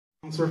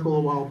circle a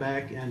while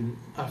back, and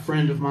a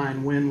friend of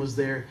mine, Wynn, was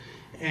there,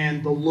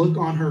 and the look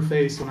on her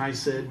face when I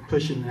said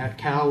pushing that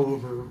cow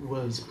over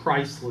was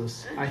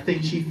priceless. I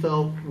think she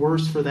felt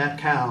worse for that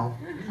cow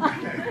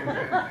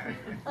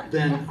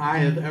than I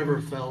have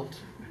ever felt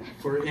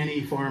for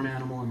any farm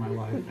animal in my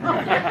life.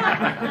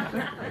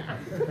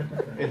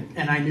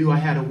 And I knew I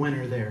had a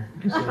winner there.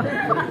 So.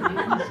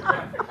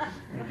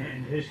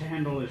 And his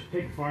handle is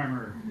Pig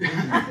Farmer.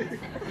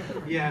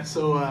 Yeah,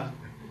 so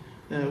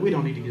we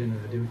don't need to get into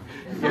that, do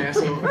we? Yeah,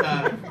 so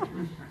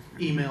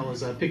email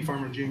is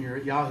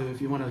pigfarmerjr@yahoo.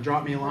 If you want to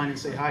drop me a line and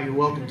say hi, you're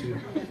welcome to.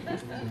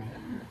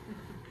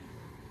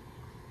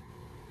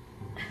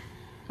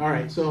 All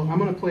right, so I'm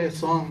going to play a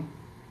song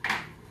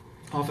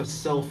off a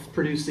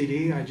self-produced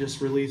CD I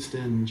just released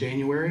in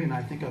January, and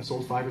I think I've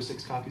sold 5 or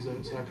 6 copies of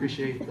it, so I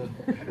appreciate the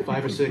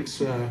 5 or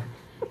 6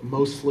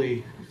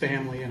 mostly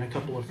family and a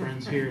couple of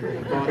friends here that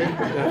have bought it.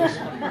 That was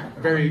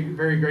very,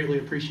 very greatly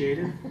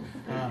appreciated.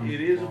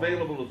 It is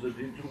available as a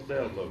digital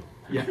download.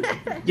 Yeah,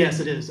 yes,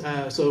 it is.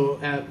 So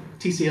at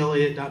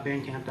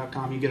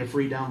tcelliott.bandcamp.com, you get a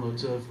free download.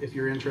 So if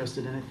you're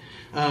interested in it,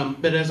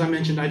 but as I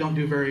mentioned, I don't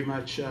do very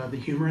much the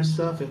humorous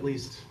stuff. At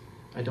least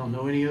I don't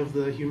know any of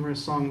the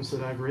humorous songs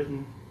that I've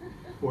written,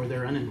 or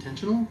they're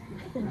unintentional.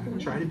 I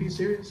try to be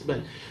serious,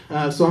 but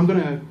so I'm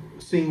gonna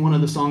sing one of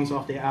the songs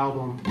off the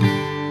album.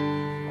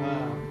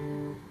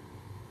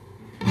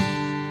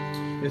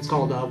 It's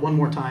called One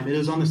More Time. It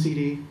is on the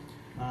CD,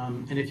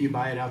 and if you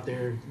buy it out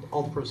there,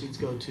 all the proceeds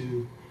go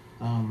to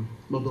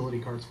Mobility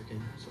Cards for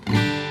Kenya. So.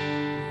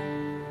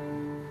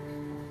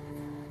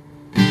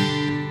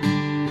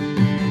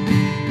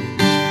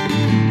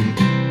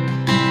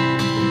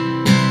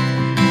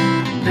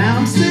 Now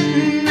I'm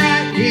sitting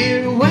right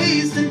here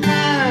wasting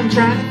time,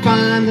 trying to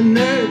find the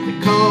nerve to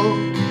call,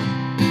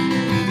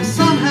 to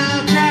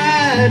somehow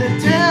try to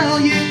tell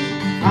you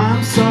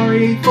I'm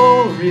sorry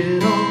for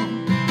it all.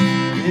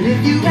 And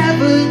if you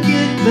ever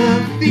get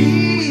the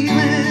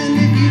feeling,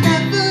 if you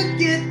ever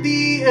get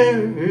the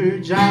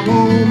urge, I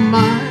won't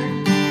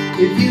mind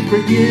if you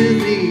forgive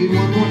me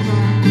one more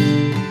time.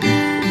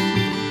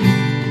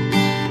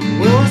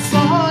 Well, I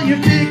saw your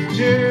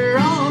picture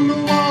on the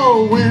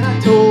wall when I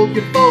told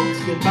your folks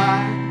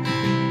goodbye.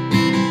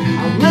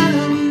 I'll let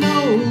them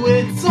know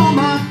it's all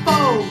my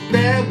fault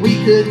that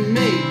we couldn't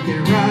make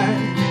it right.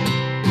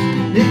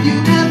 And if you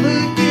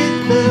ever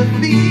get the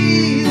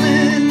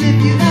feeling,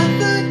 if you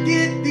ever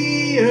get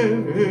the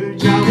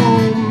urge, I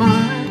won't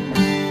mind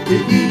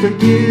if you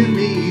forgive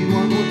me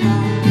one more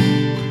time.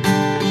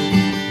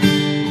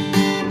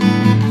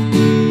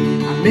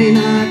 I may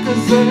not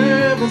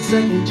deserve a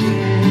second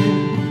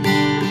chance,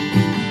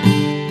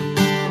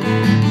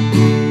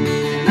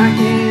 and I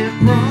can't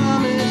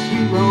promise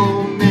you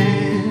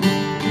romance,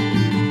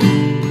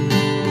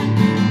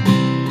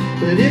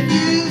 but if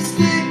you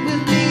stick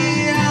with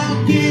me,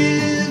 I'll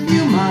give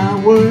you my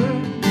word.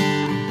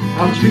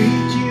 I'll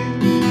treat you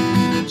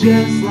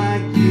just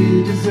like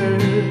you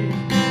deserve,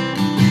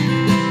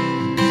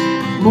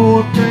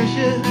 more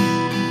precious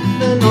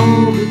than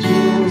all the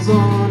jewels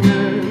on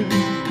earth.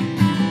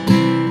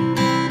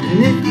 And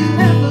if you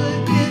ever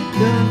get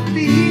the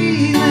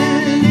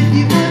feeling, if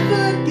you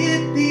ever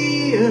get the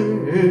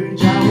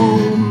urge, I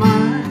won't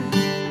mind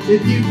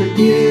if you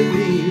forgive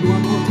me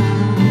one more time.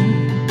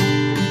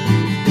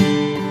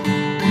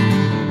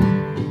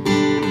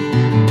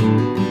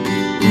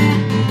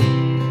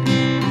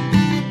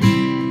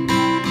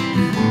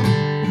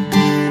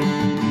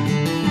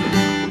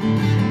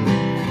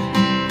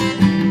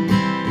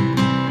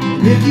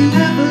 If you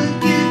ever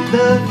get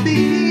the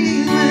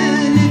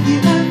feeling, if you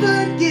ever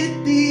get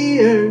the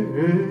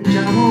urge, I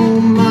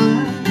won't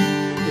mind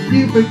if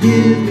you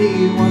forgive me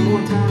one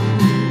more time.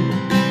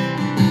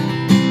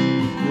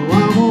 No, I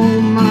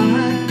won't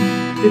mind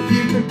if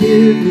you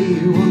forgive me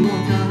one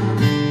more time.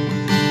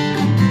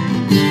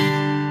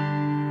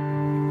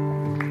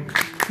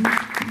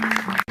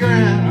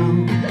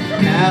 Ground,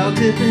 cow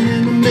tipping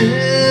in the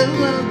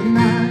middle of the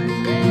night.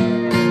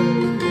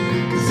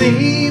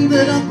 Seemed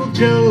that Uncle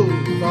Joe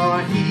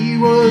thought he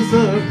was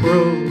a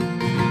pro.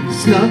 He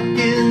snuck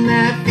in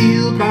that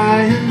field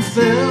by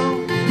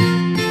himself,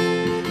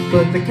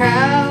 but the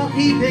cow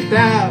he picked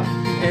out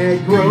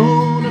had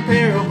grown a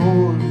pair of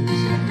horns.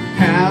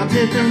 Cow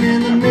tipping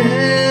in the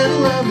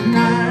middle of the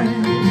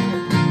night.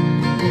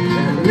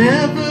 I'll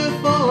never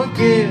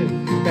forget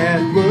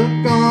that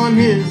look on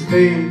his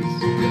face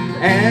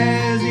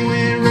as he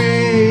went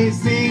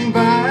racing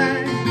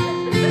by.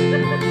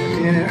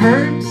 And it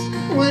hurts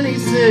when he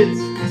sits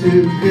to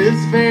this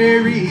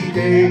very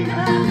day,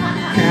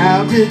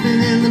 cow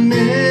tipping in the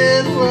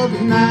middle of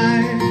the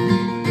night.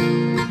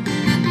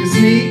 You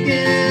sneak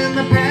in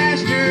the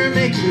pasture,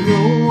 make sure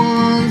no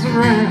one's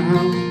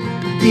around.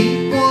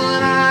 Keep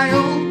one eye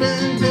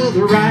open till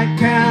the right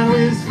cow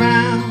is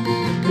found.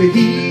 But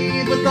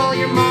heave with all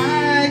your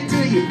might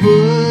till you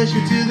push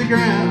her to the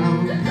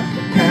ground.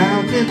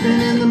 Cow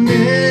tipping in the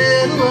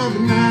middle of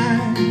the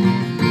night.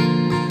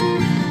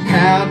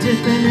 Cow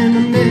tipping in the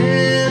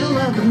middle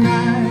of the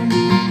night.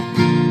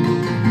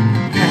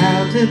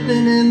 Cow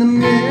tipping in the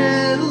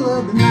middle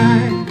of the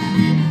night.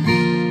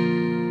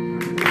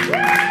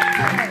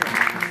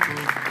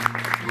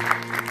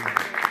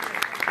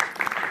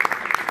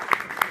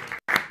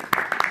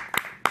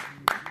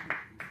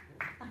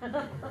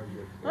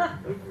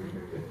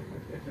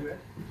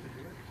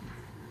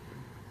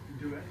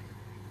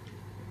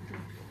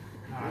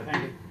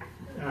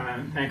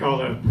 thank all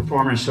the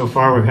performers so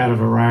far. We've had a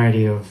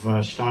variety of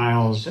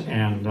styles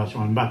and so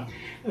on. But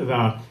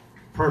the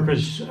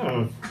purpose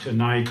of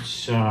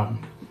tonight's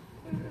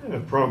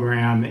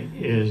program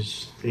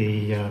is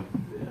the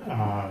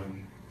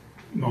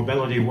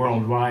Mobility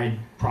Worldwide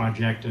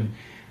project, and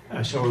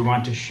so we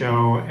want to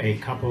show a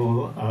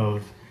couple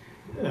of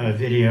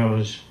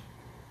videos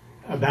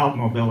about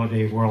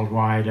mobility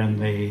worldwide and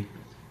the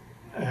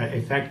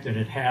effect that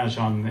it has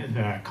on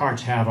the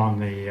carts have on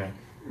the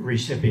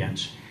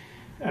recipients.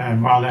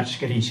 And while that's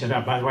getting set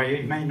up, by the way,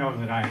 you may know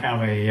that I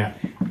have a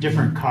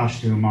different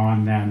costume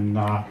on than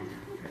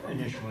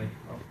initially.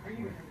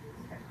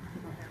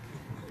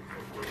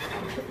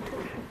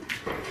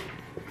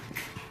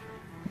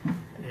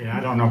 Yeah, I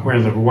don't know where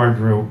the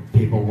wardrobe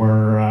people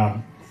were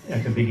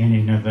at the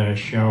beginning of the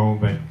show,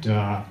 but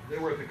They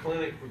were at the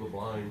clinic for the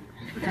blind.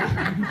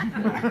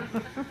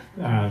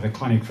 the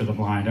clinic for the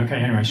blind. Okay,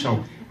 anyway,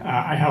 so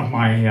I have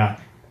my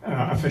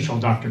official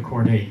Dr.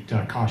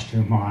 Cordate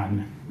costume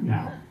on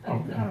now. How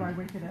do I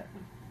wake it up?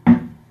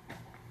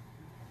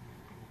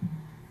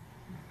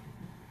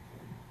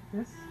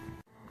 This?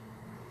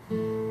 Okay,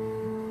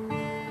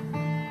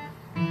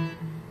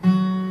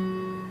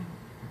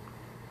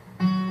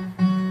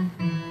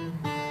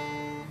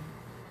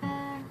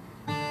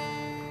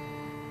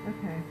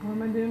 what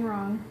am I doing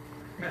wrong?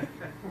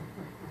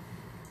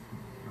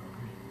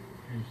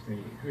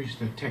 Who's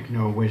the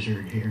techno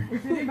wizard here?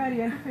 Is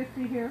anybody under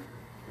 50 here?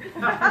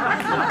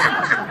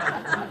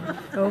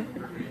 Oh.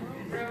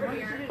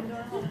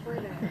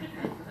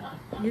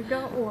 You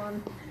got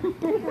one.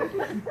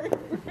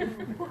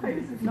 Why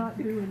is it not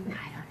doing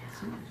that?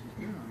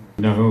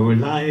 No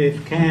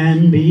life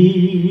can be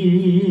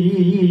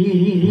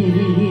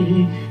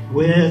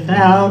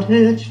without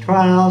its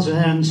trials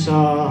and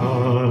sorrows,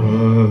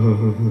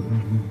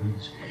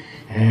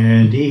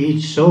 and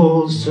each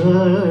soul's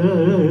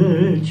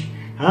search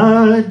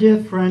a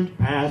different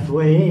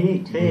pathway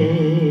takes,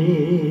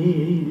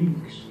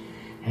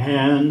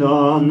 and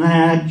on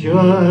that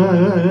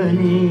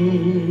journey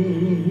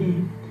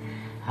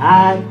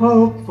I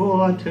hope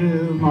for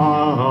tomorrow,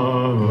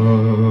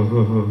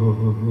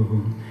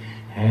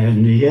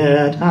 and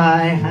yet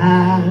I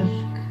ask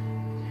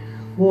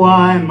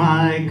why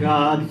my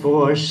God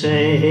forsakes,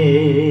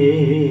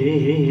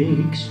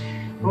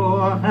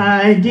 for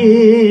I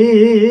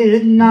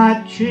did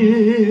not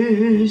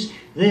choose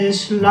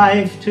this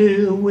life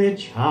to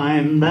which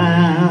I'm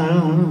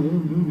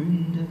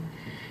bound,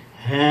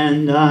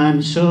 and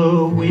I'm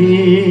so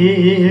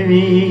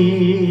weary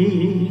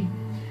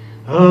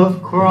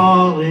of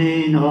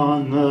crawling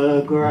on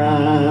the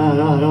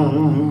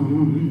ground,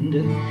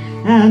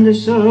 and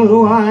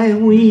so I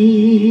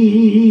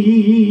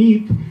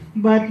weep,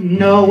 but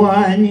no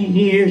one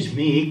hears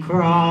me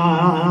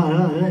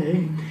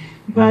cry,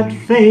 but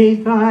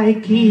faith I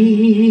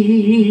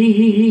keep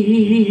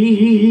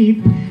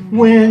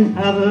when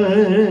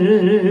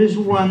others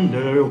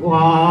wonder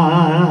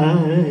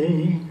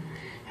why,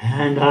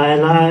 and I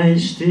lie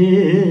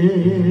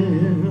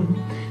still,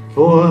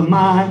 for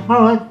my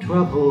heart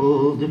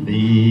troubled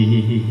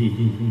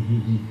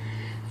be,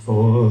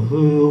 for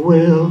who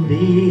will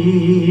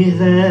be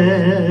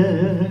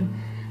there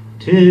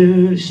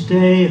to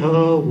stay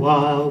a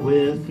while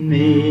with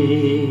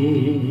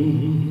me?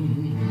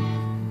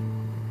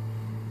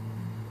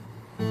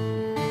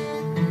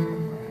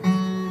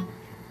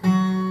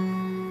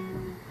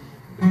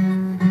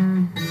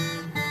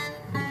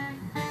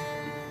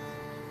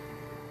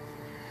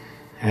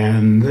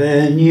 And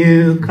then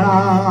you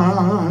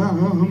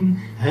come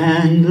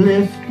and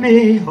lift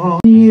me home.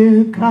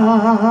 You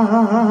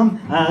come,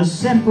 a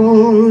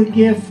simple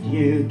gift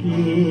you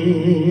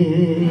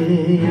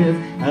give,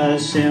 a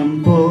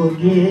simple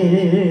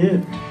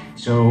gift,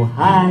 so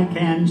I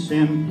can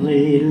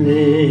simply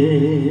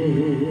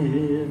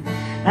live.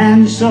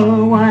 And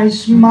so I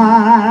smile,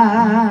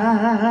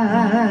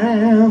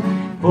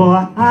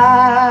 for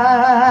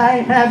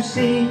I have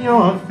seen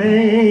your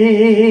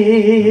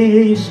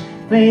face,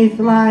 faith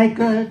like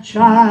a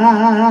child,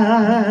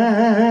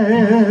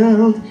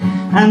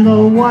 and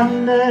the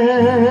wonders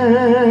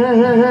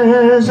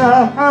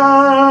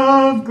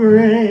of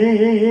grace,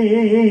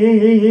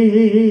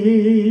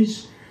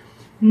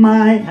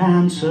 my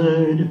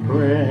answered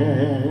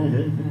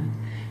prayer,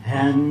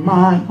 and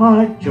my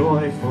heart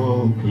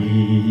joyful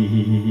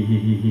be,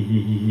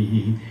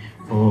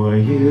 for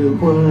you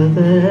were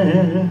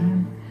there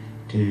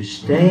to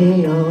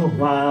stay a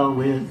while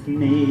with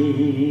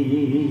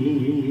me,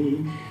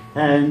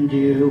 and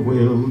you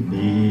will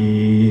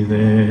be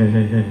there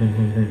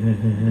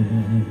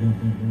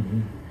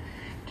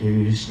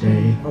to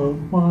stay a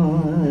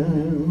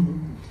while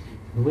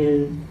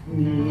with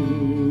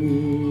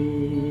me.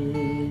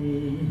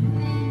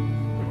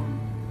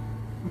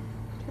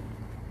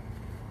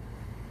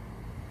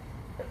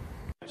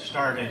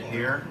 Started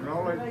here.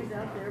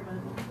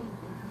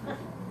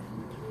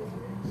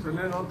 So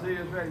then I'll tell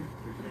you right.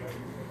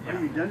 Are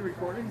you done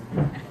recording?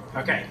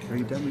 Okay. Are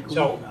you done recording?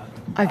 So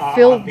I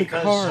filled the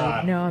because,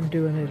 card. Now I'm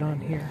doing it on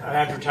here. I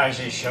advertise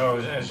these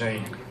shows as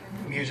a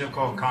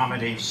musical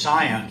comedy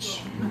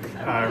science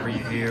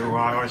review.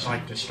 I always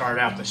like to start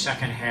out the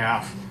second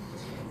half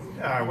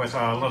with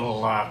a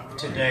little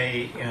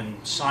Today in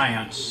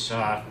Science,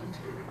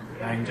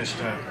 and just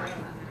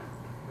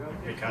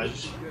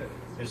because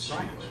it's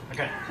science.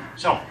 Okay,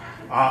 so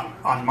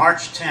on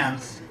March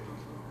 10th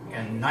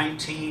in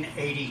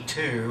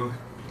 1982,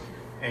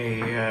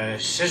 a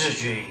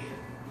syzygy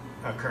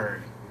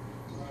occurred.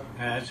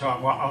 So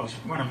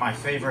one of my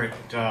favorite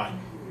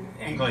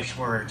English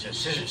words is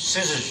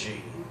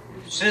syzygy.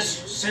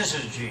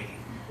 Syzygy.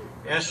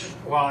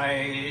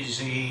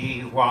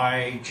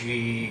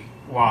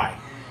 SYZYGY.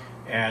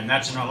 And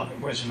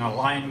was an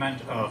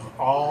alignment of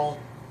all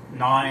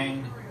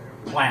 9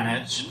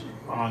 planets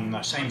on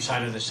the same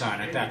side of the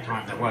sun. At that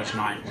time, there was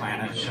 9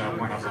 planets.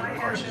 One of them, of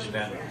course, has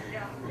been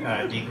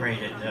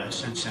degraded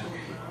since then.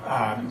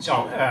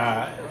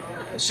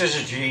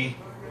 Syzygy,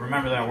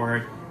 remember that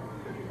word.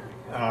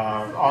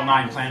 All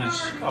 9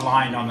 planets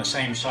aligned on the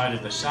same side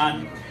of the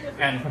sun.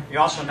 And you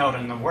also note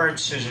in the word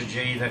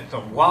syzygy that the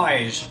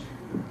Y's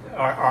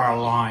are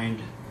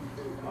aligned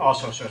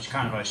also, so it's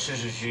kind of a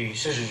syzygy.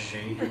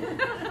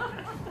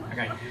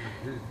 Okay.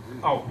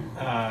 Oh,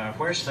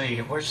 where's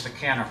the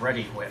can of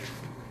Ready Whip?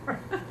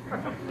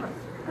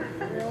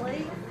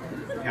 Really?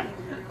 Yeah.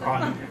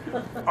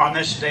 On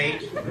this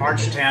date,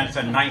 March 10th,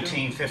 in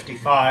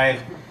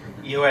 1955,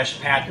 U.S.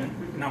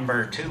 patent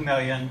number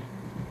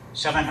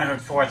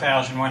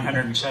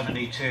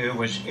 2,704,172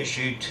 was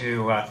issued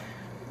to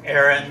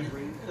Aaron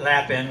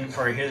Lapin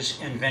for his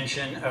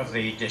invention of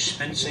the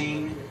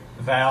dispensing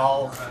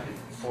valve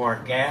for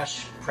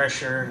gas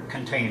pressure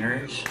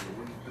containers,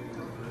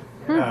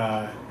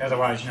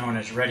 otherwise known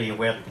as Ready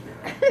Whip.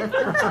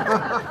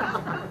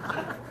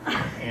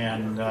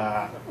 And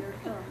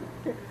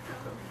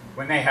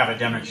we may have a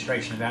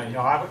demonstration of that.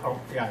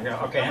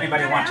 Okay.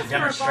 Anybody want to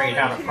demonstrate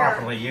how to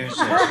properly use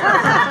this?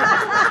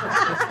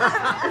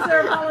 Is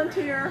there a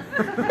volunteer?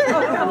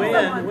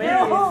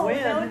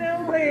 Win.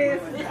 No,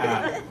 please.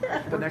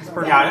 The next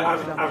person.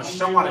 Yeah, I was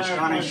somewhat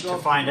astonished to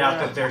find out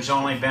that there's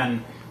only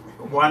been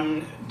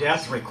 1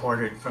 death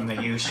recorded from the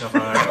use of a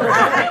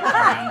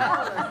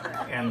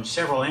and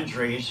several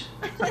injuries.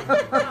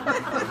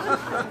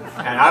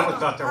 And I would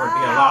thought there would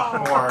be a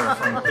lot more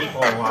from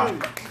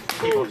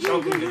people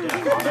choking to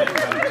death on it,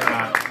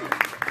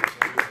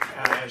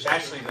 but it was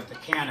actually that the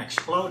can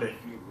exploded.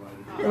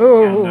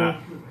 And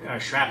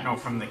shrapnel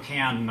from the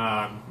can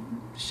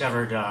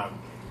severed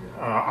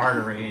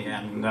artery,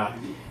 and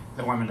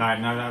the woman died.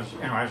 And I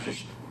was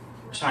just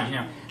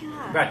saying,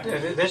 but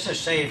this has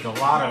saved a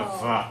lot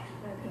of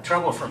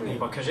trouble for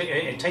people, because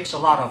it takes a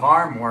lot of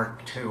arm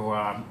work to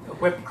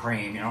whip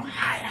cream, Oh,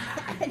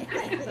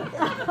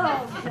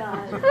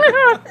 God.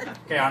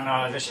 Okay,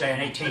 on this day in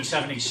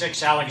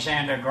 1876,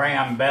 Alexander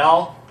Graham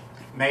Bell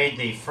made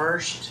the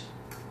first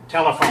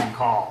telephone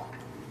call.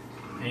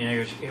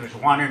 And he was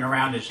wandering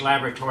around his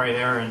laboratory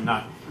there in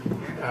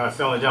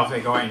Philadelphia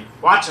going,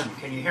 "Watson,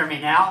 can you hear me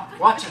now?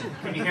 Watson,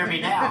 can you hear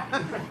me now?"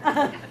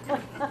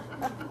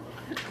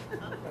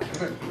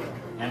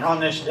 And on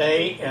this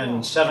day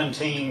in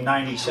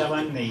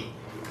 1797, the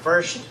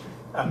first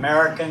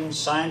American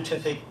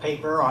scientific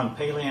paper on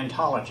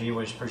paleontology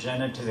was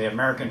presented to the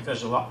American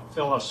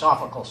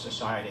Philosophical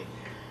Society,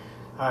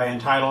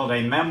 entitled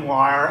 "A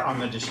Memoir on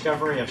the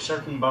Discovery of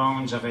Certain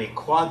Bones of a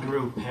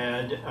Quadruped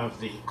of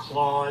the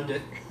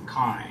Clawed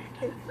Kind."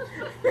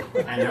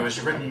 And it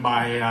was written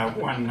by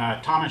one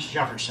Thomas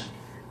Jefferson.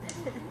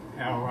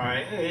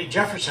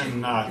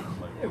 Jefferson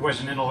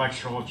was an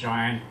intellectual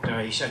giant.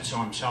 He said so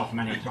himself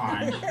many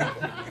times.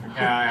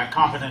 A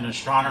competent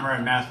astronomer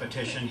and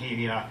mathematician,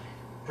 he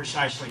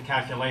precisely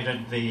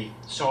calculated the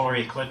solar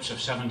eclipse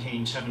of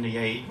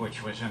 1778,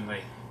 which was in the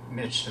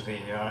midst of the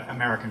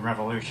American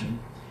Revolution.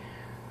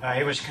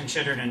 He was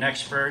considered an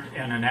expert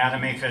in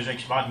anatomy,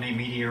 physics, botany,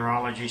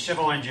 meteorology,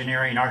 civil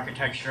engineering,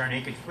 architecture, and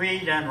he could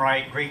read and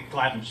write Greek,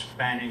 Latin,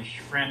 Spanish,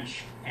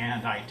 French,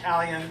 and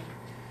Italian,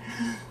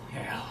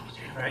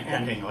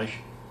 and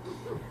English.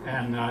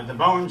 And the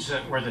bones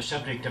that were the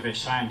subject of his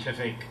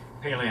scientific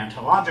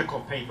paleontological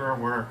paper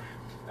were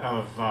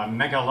of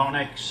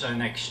Megalonyx,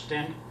 an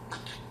extinct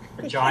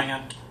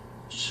giant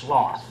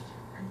sloth.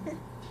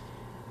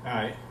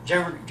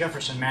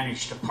 Jefferson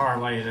managed to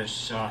parlay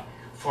this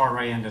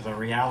foray into the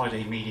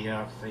reality media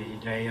of the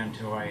day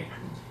into a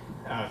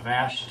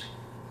vast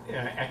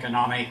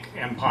economic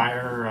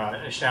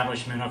empire,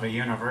 establishment of a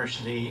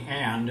university,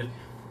 and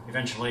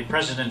eventually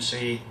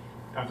presidency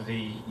of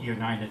the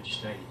United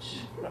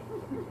States.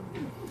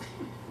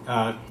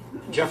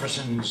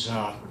 Jefferson's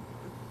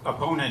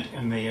opponent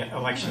in the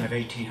election of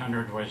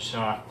 1800 was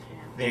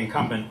the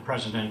incumbent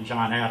President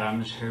John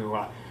Adams, who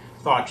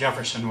thought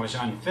Jefferson was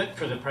unfit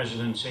for the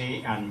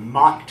presidency and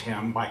mocked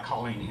him by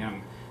calling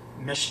him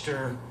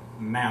Mr.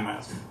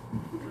 Mammoth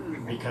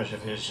because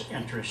of his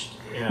interest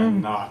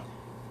in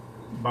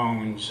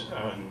bones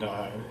and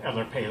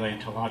other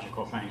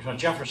paleontological things. Well,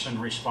 Jefferson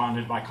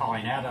responded by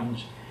calling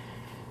Adams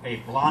a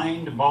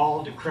blind,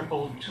 bald,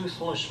 crippled,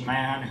 toothless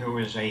man who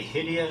is a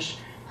hideous,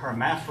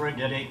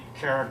 hermaphroditic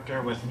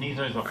character with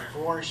neither the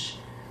force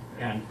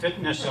and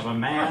fitness of a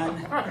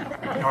man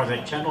nor the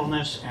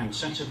gentleness and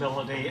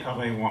sensibility of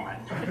a woman.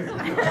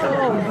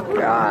 Oh,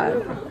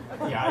 God.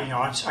 Yeah, you know,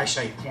 I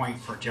say point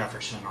for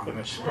Jefferson on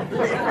this one.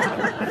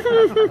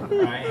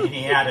 And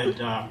he added,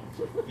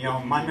 you know,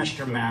 my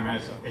Mr.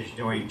 Mammoth is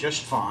doing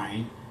just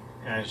fine,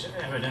 as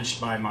evidenced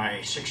by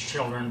my 6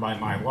 children by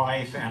my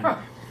wife and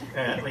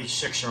at least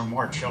 6 or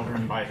more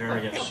children by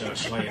various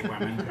slave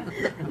women.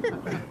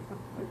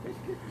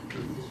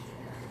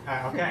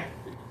 Okay,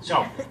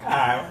 so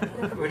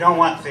we don't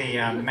want the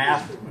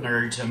math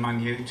nerds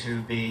among you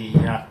to be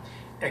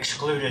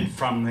excluded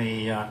from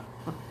the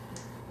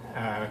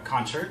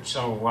concert.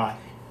 So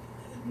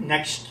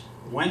next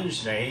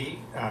Wednesday,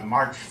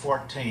 March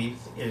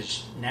 14th,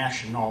 is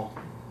National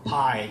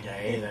Pi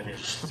Day, that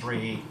is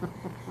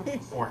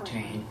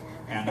 3/14,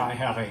 and I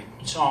have a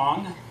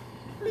song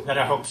that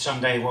I hope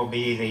someday will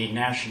be the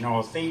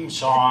national theme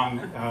song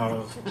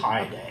of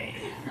Pi Day.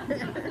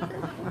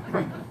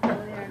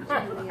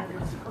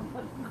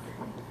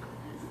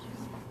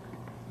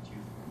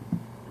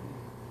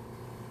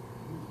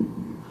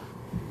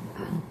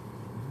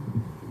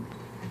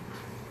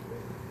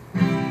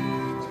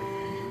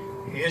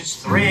 It's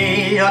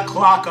 3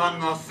 o'clock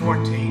on the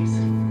 14th.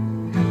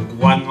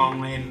 One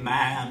lonely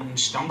man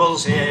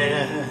stumbles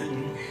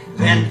in.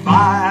 Then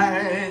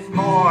 5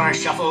 more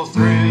shuffle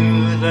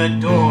through the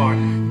door.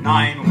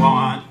 9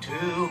 want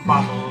 2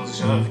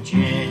 bottles of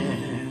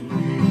gin.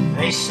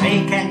 They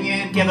say, can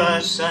you give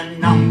us a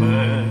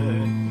number?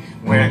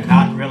 We're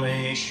not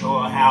really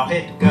sure how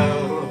it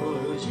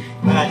goes,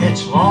 but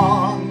it's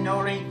long,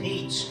 no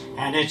repeats,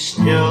 and it's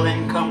still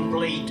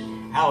incomplete.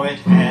 How it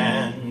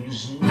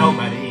ends,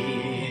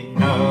 nobody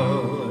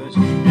knows.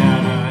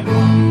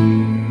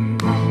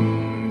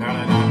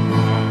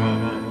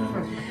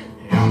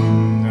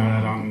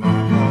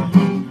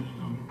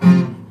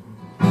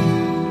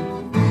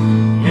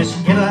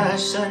 Just give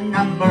us a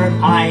number,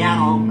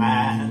 piano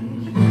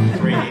man.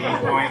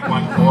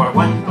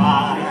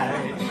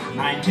 3.1415,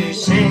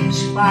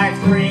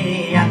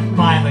 92653 and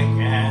 5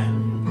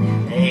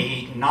 again.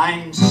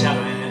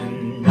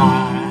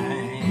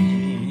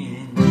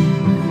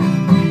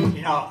 8979.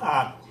 You know,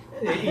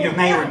 you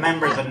may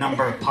remember the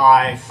number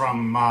pi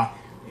from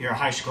your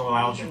high school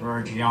algebra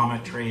or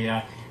geometry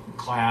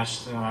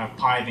class,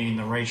 pi being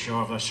the ratio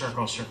of a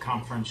circle's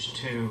circumference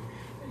to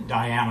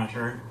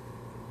diameter.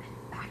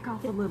 Back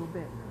off a little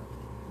bit.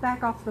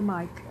 Back off the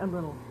mic a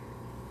little.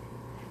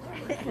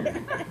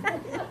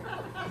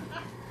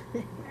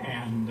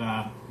 And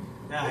I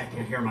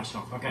can hear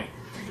myself. Okay.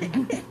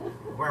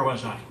 Where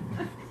was I?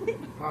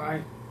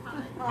 Hi.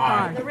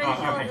 Pi. The ratio of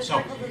Okay, the so,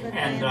 circle to the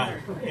and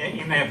diameter.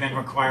 you may have been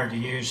required to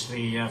use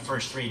the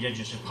first 3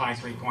 digits of pi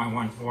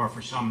 3.14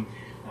 for some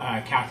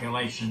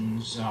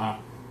calculations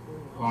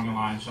along the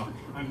line. So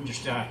I'm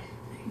just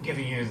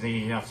giving you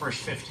the first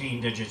 15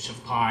 digits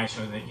of pi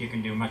so that you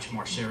can do much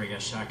more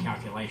serious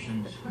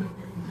calculations.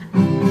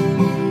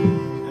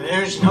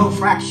 There's no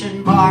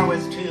fraction bar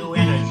with 2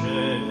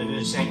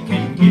 integers that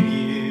can give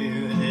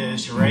you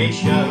this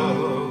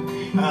ratio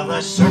of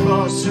a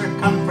circle's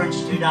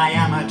circumference to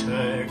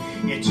diameter.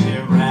 It's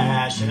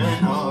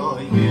irrational,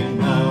 you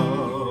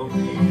know.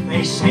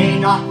 They say,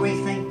 Doc, we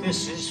think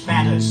this is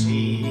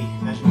fantasy,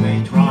 as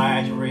they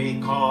try to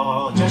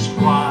recall just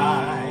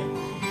why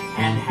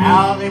and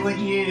how they would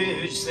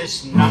use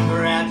this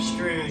number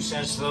abstruse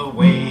as the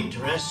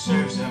waitress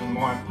serves them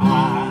more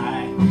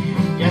pie.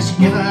 Just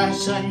give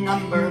us a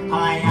number,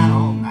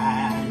 piano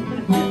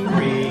man.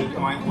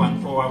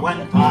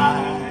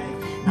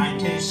 3.1415,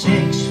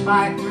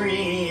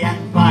 92653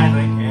 and 5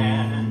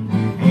 again.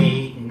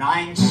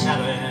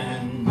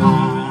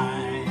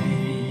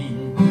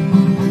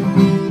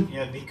 8979.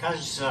 Yeah,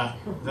 because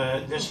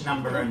this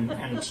number and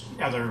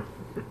other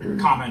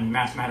common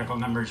mathematical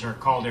numbers are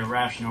called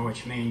irrational,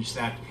 which means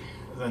that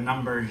the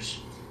numbers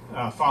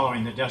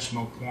following the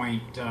decimal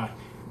point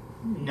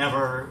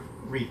never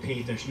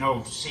repeat. There's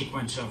no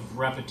sequence of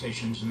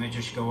repetitions, and they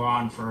just go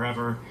on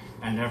forever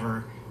and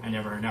ever and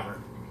ever and ever.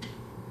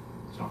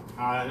 So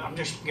I'm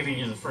just giving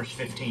you the first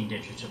 15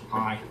 digits of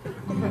pi.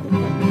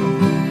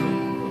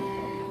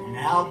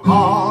 Now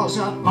Paul's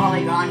a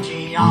polygon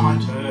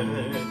geometer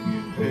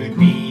who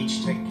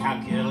needs to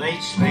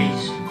calculate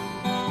space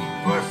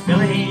for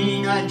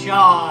filling a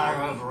jar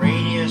of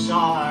radius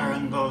r,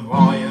 and the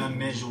volume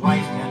his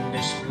wife can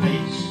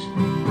displace.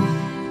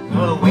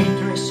 The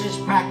waitress is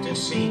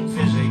practicing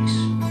physics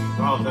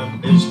while the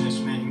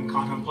businessmen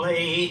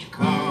contemplate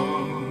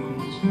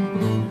cones.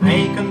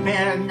 They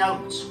compare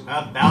notes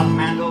about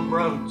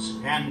Mandelbrot's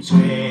and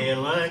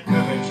scalar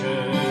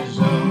curvature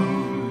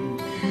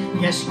zones.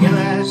 Yes, give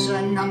us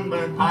a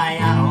number,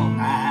 piano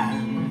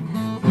man.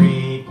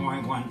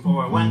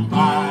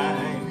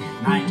 3.1415,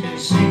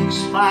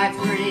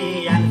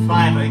 92653 and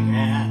 5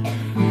 again.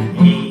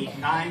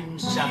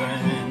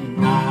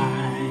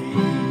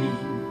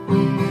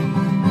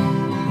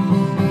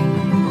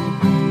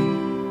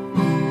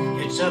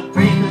 8979. It's a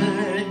pretty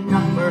good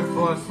number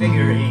for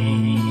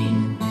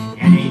figuring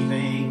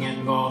anything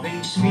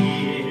involving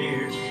spheres.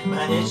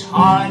 but it's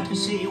hard to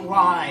see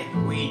why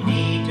we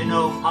need to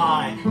know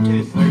pi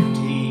to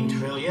 13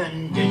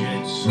 trillion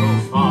digits so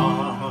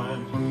far.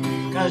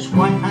 'Cause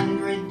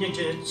 100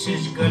 digits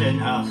is good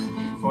enough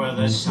for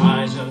the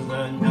size of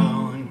the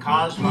known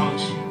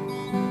cosmos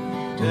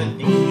to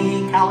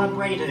be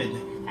calibrated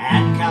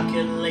and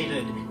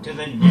calculated to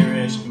the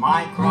nearest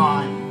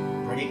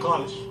micron. Pretty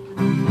close.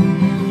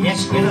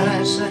 Yes, give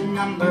us a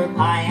number,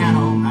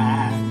 piano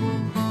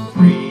man.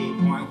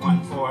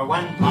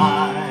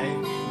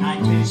 3.1415,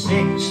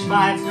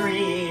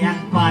 92653,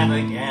 and 5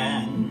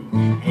 again.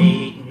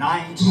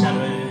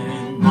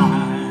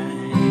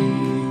 8979.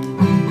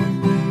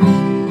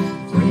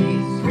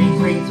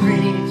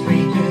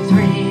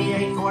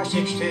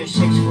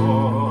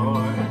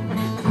 333332384624.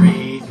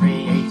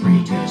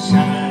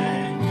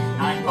 338327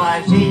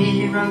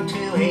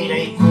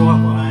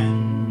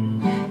 9502841.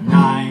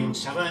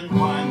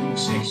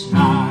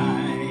 97169.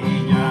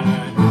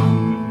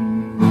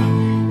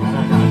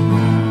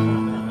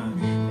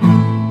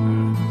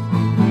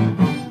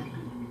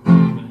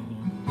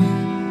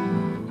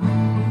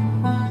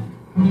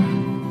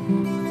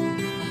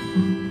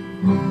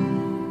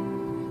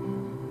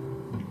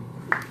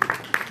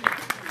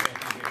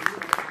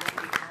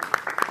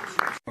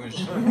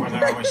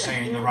 Whether I was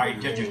saying the right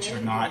digits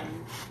or not.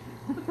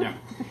 No.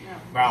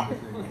 Well,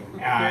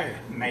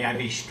 may I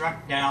be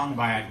struck down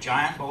by a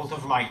giant bolt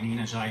of lightning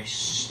as I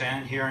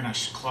stand here in a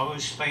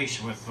closed space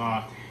with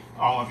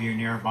all of you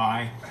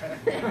nearby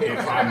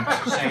if I'm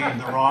saying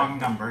the wrong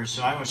numbers.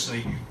 So that was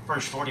the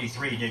first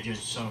 43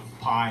 digits of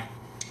pi.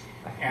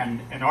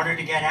 And in order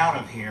to get out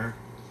of here,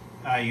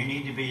 you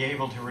need to be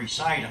able to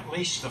recite at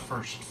least the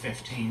first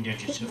 15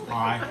 digits of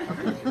pi.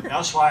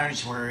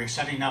 Elsewise, we're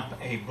setting up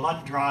a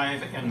blood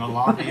drive in the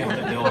lobby of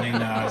the building,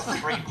 a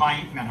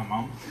 3-pint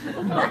minimum.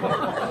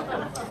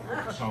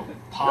 So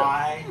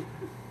pi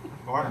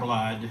or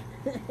blood,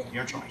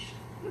 your choice.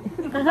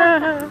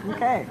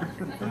 Okay.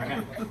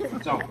 Okay.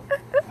 So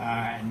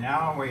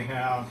now we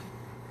have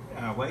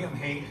William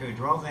Haight, who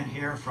drove in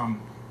here from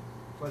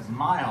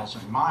miles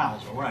and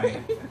miles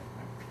away.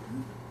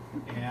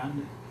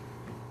 And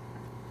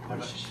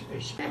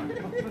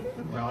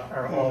well,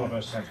 all of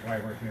us, that's why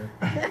we're here.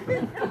 I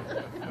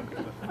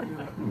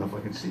don't know if I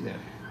can see that.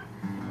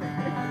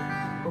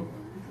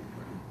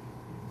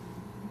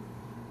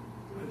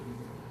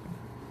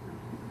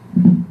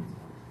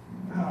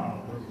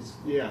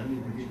 Yeah,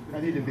 I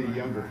need to be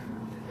younger.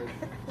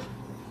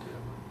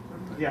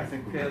 Yeah, I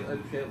think we can.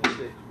 Channel 6,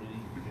 we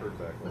need to turn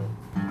back on.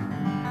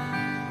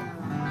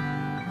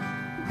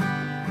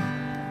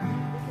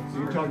 So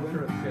you're talking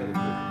about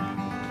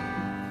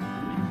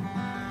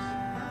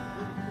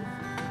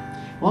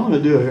well, I'm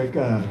going to do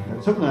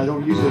something I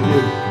don't usually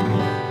do.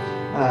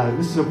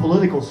 This is a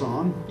political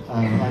song.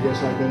 I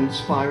guess I've been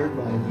inspired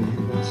by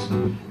this.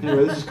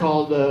 Anyway, this is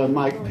called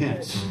Mike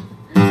Pence.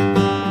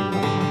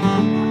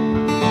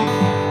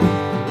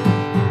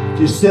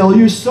 You sell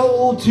your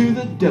soul to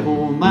the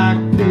devil,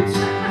 Mike Pence.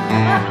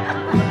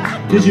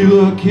 Did you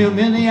look him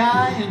in the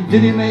eye and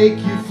did he make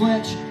you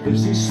flinch?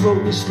 Is he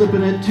slowly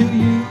slipping it to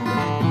you?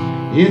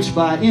 Inch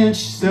by inch,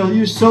 sell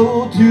your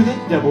soul to the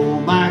devil,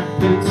 Mike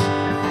Pence.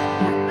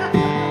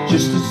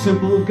 Just a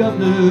simple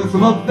governor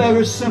from a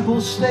very simple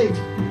state.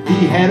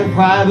 He had a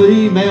private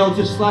email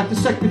just like the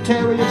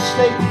Secretary of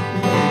State.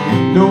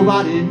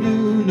 Nobody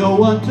knew, no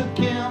one took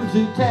him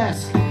to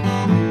task.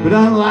 But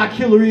unlike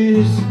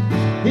Hillary's,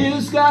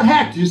 his got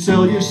hacked. You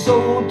sell your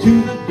soul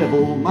to the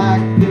devil,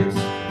 Mike Pence.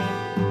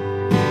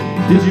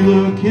 Did you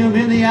look him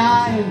in the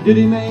eye and did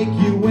he make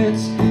you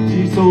wince? Is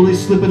he slowly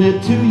slipping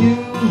it to you?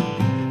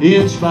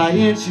 Inch by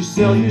inch, you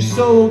sell your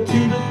soul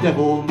to the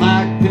devil,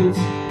 Mike Pence.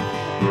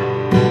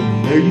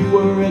 There you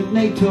were at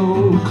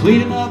NATO,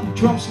 cleaning up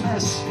Trump's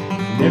mess.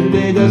 And every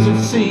day doesn't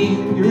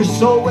seem your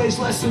soul weighs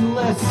less and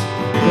less.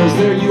 Because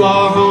there you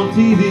are on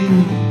TV,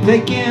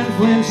 taking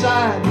Flynn's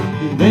side.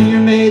 And then you're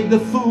made the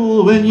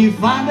fool when you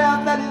find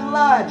out that he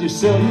lied. You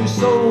sell your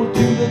soul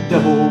to the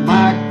devil,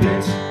 Mike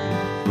Pence.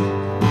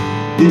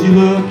 Did you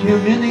look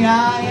him in the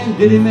eye and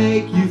did he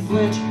make you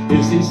flinch?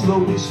 Is he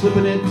slowly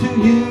slipping it to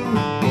you?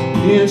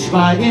 Inch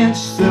by inch,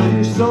 sell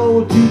your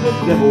soul to the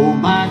devil,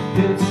 Mike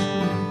Pence.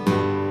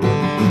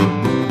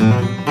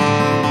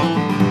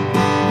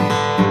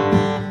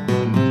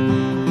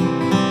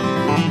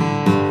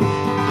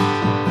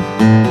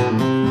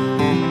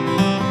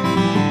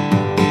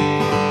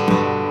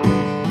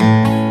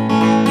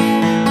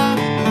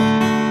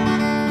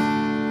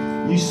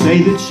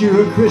 Say that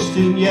you're a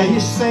Christian, yeah, you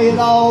say it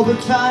all the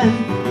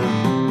time.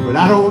 But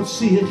I don't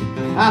see it,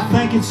 I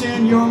think it's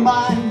in your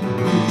mind.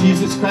 If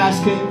Jesus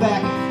Christ came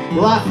back,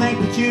 well, I think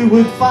that you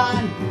would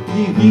find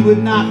he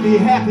would not be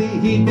happy,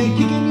 he'd be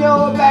kicking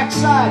your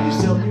backside. You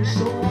sell your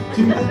soul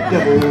to the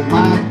devil,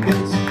 Mike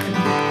Pence.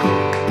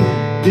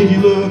 Did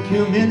you look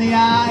him in the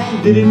eye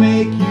and did he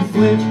make you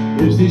flinch?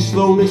 Is he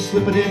slowly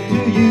slipping it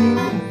to you?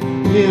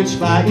 Inch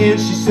by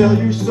inch, you sell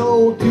your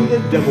soul to the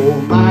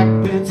devil,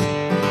 Mike Pence.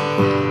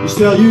 You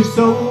sell your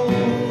soul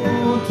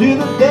to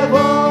the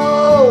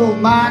devil,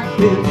 Mike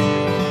Pence.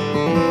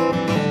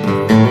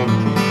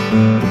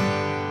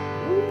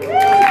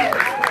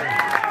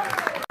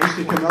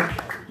 coming up.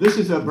 This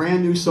is a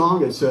brand new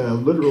song. It's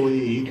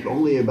literally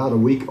only about a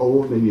week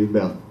old, maybe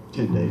about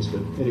 10 days.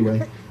 But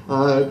anyway,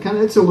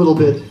 it's a little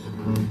bit,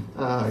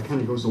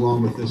 kind of goes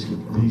along with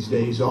these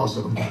days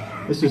also.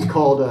 This is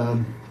called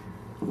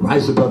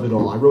Rise Above It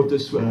All. I wrote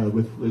this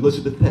with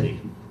Elizabeth Petty.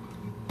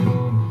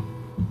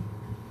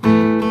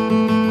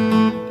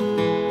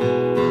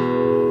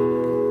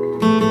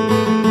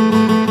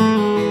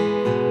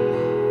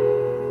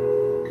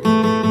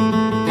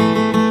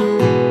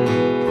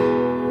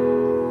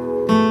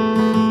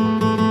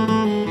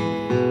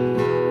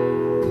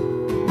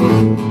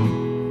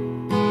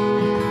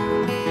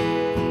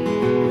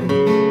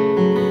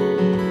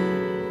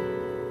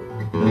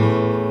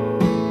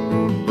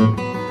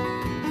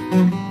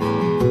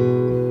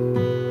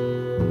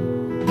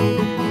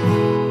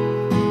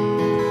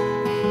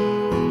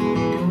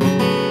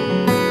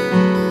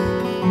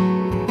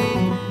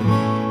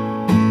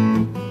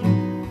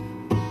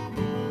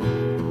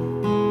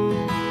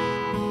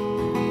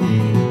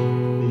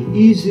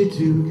 Easy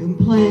to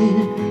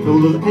complain,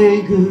 full of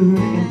anger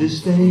and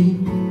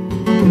disdain,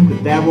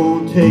 but that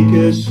won't take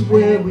us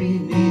where we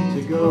need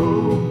to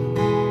go.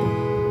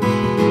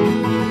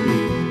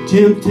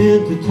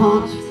 Tempted to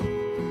taunt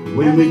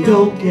when we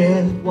don't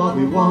get what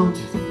we want,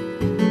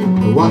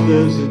 but what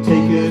doesn't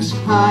take us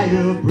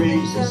higher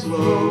brings us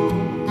low.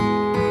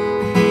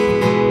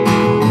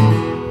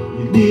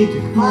 You need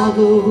to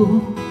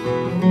follow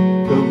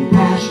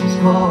compassion's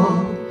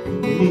call.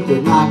 You need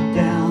to knock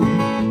down,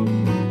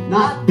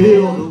 not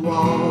build a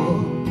wall.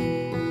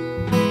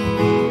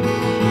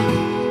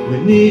 We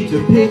need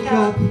to pick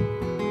up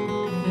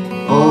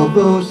all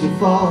those who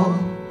fall.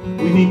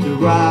 We need to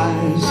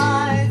rise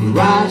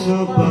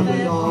above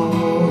it all.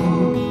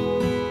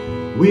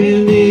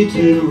 We need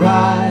to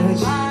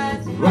rise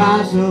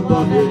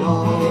above it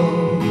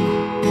all.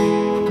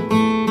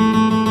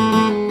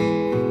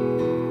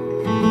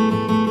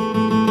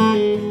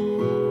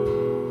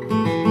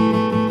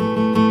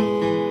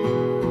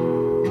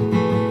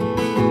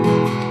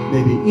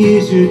 Maybe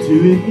easier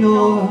to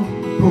ignore,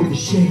 pull the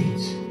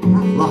shades,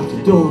 lock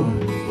the door.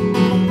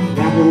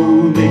 That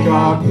won't make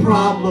our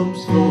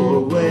problems go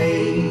away.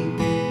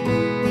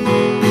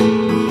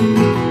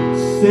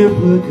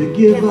 Simpler to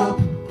give up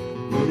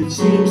when it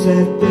seems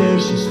that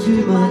there's just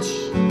too much.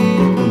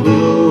 The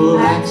little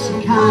acts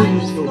of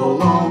kindness go a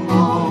long,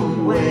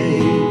 long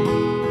way.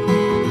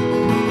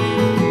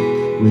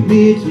 We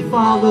need to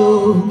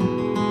follow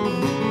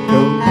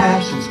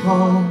compassion's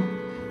call.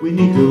 We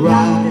need to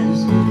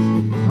rise,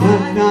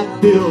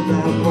 not build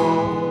that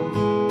wall.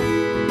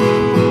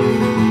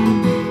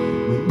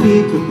 We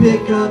need to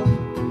pick up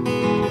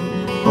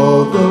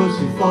all those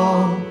who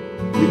fall.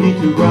 We need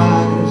to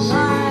rise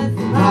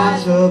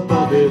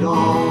above it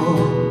all.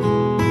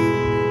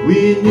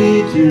 We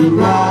need to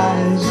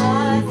rise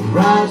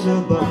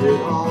above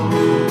it all.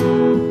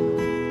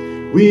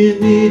 We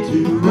need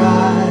to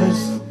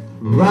rise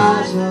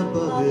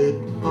above it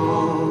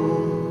all.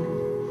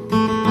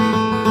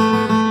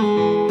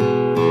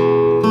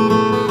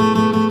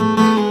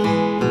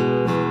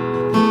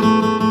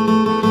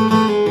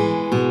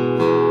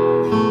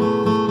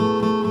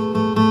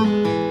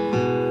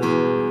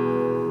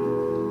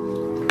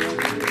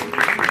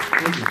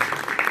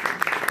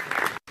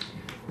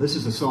 This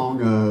is a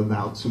song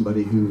about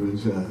somebody who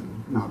is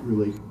not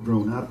really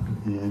grown up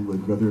and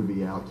would rather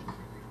be out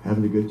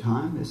having a good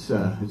time. It's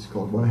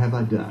called What Have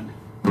I Done?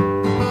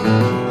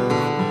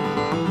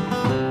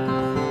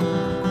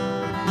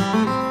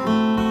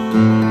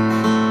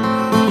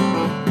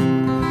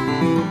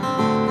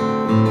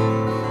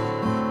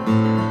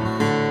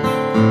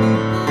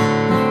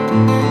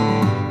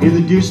 In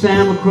the deer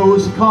stand where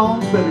crows and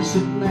calls, better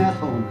sitting at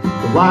home.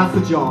 The wife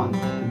of John,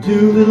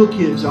 two little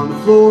kids on the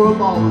floor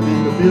bawling,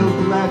 and the bill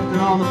collector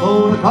on the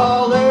phone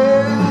calling.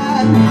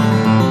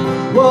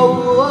 Whoa,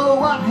 whoa,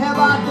 what have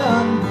I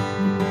done?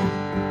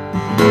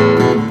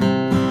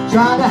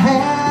 Trying to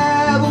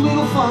have a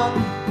little fun.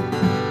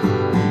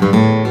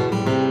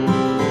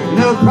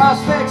 No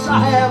prospects, I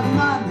have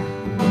none,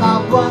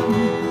 not one.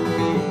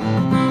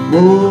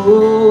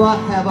 Whoa, what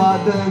have I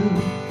done?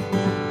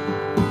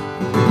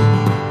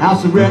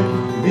 House of wreck,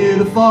 near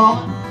the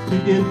fall, to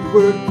get to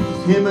work,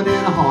 hemming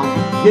and a hawing.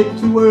 Get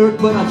to work,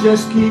 but I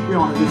just keep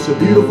yawning. It's a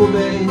beautiful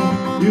day,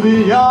 you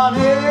be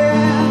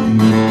yawning.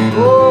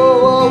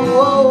 Whoa, whoa,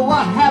 whoa,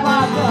 what have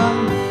I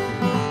done?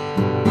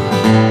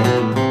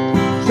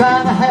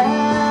 Trying to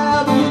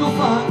have a little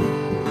fun.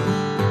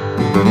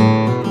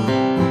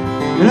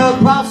 You know,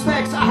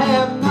 prospects, I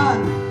have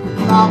none,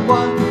 not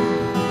one.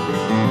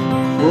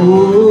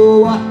 Oh,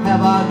 what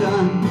have I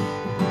done?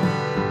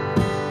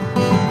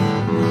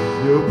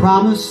 Your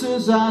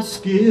promises I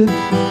skip,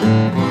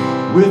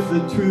 with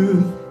the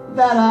truth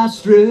that I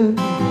strip,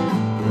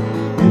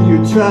 and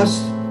your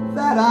trust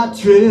that I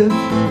trip,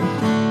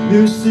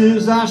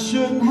 nooses I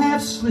shouldn't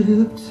have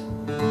slipped.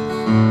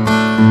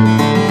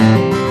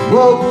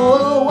 Whoa,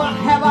 whoa, what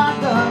have I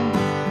done?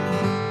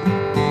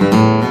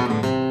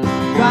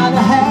 Trying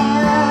to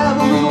have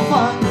a little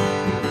fun.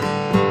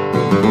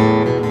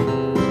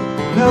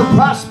 No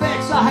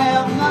prospects, I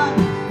have none,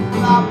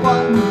 not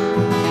one.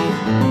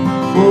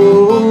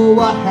 Oh,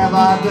 what have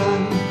I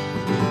done?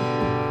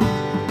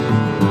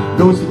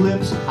 Those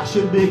lips I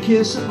should be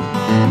kissing,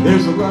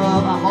 there's a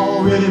love I'm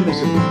already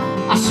missing.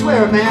 I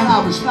swear, man,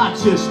 I was not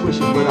just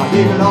wishing, but I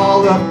gave it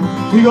all up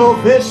to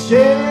go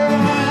fishing.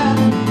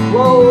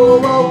 Whoa,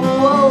 whoa,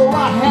 whoa,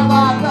 what have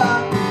I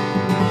done?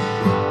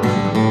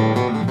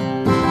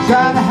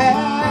 Trying to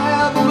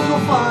have a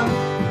little fun,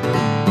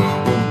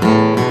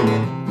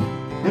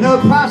 and the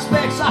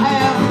prospects I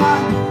have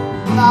none,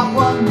 not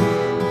one.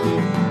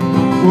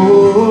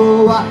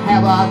 Oh, what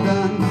have I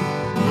done?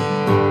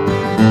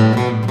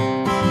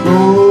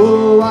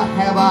 Oh, what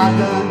have I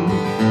done?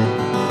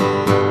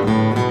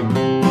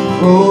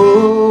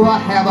 Oh,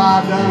 what have I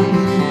done?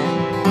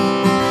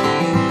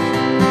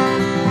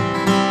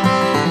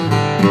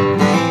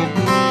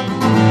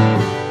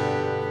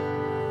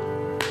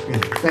 Okay,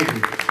 thank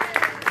you.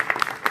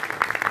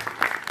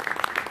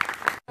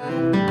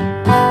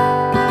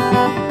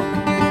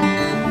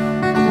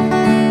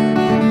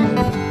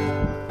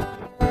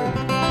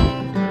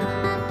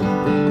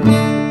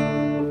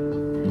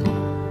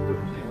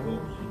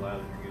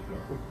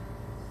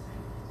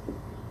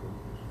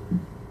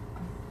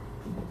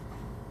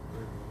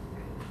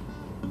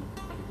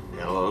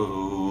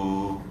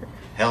 Hello,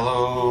 hello.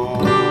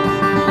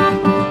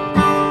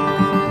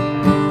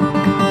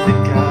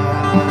 Think I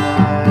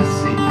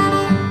see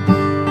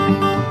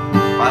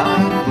my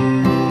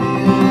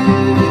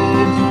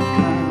days will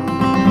come.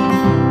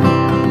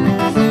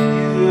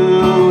 You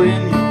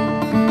and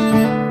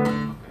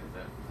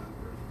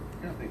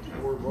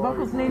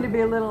Vocals need to be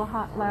a little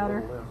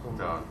louder.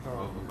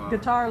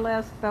 Guitar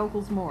less,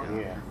 vocals more.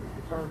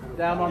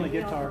 Down on the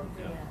guitar.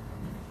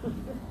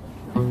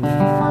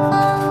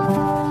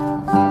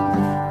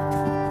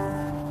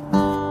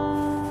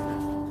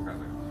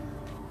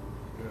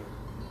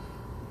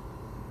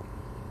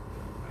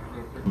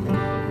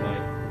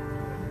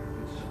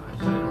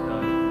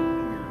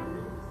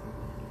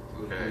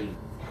 Okay.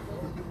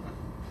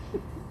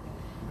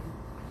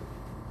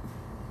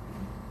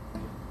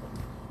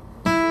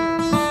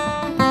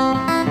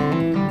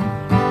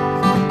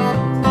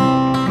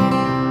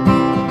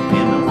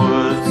 In the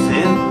woods,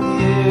 in the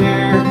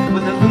air,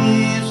 with the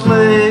leaves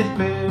laid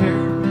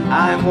bare,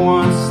 I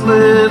once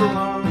slid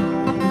along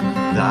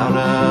without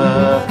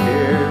a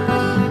care.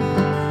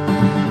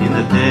 In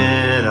the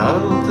dead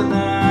of the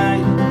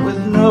night, with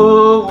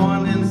no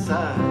one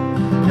inside,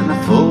 and the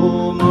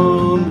full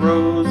moon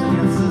rose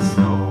against the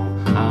snow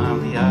on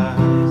the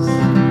ice.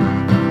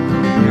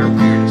 There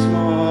appeared a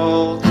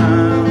small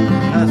town,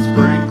 a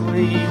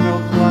sprinkling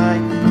of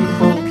light.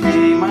 People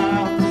came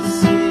out to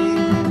see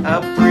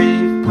a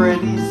brief,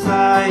 pretty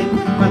sight,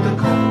 but the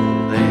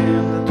cold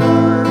and the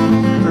dark,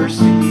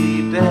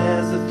 perceived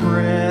as a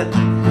threat,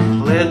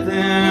 led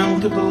them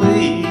to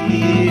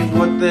believe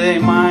what they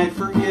might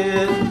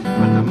forget.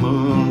 But the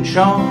moon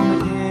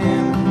shone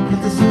again,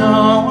 hit the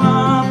snow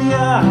on the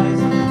ice,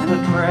 and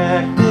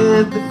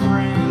attracted the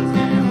friends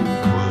in the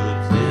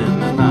woods in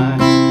the night.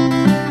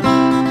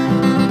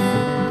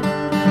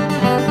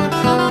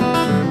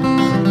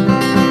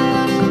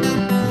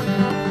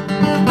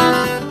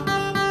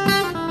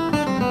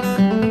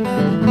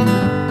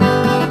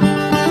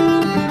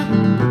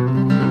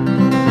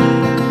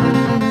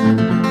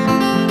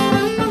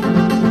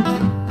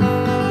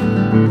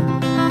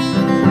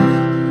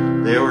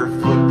 There were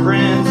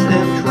footprints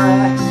and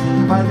tracks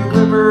by the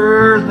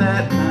river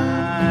that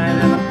night,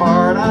 and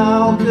apart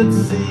all could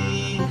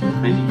see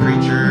many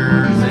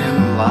creatures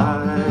in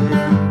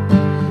life.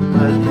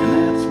 But in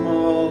that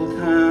small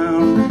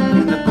town,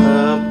 in the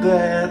pub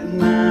that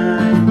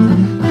night,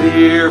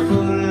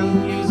 barefoot and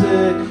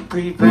music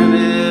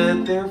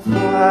prevented their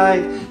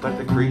flight. But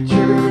the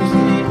creatures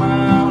came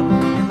out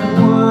in the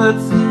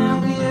woods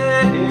in the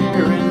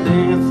air and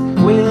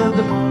danced with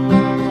the moon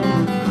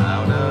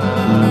out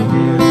of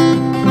here.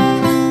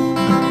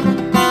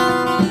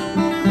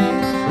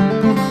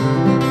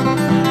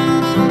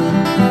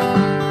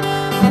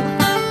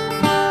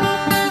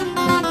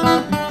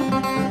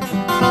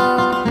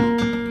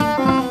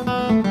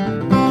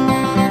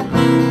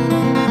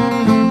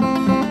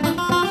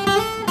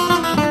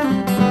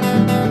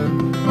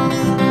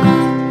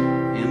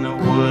 In the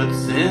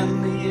woods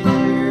in the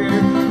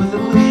air, with the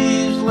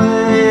leaves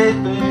laid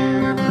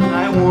bare,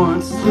 I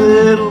once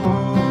slid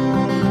along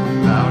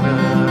without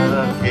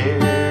a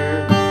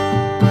care.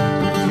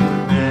 In the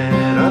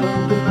dead of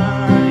the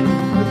night,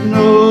 with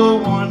no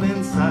one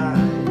inside,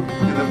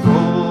 and the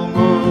full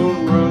moon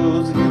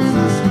rose against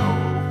the snow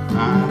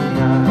on the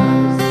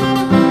ice.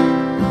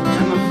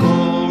 And the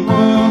full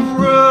moon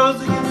rose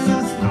against the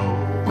snow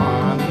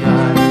on the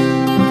ice.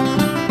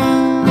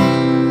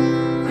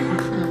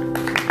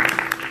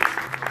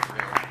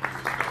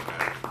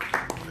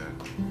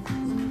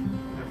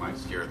 That might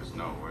scare the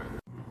snow away.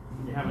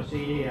 You have a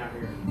CD out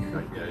here. Yeah,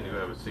 I do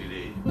have a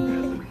CD.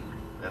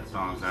 That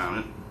song's on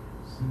it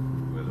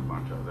with a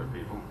bunch of other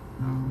people.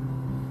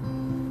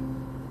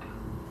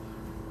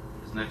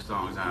 This next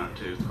song's on it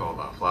too. It's called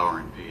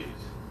Flowering Peas.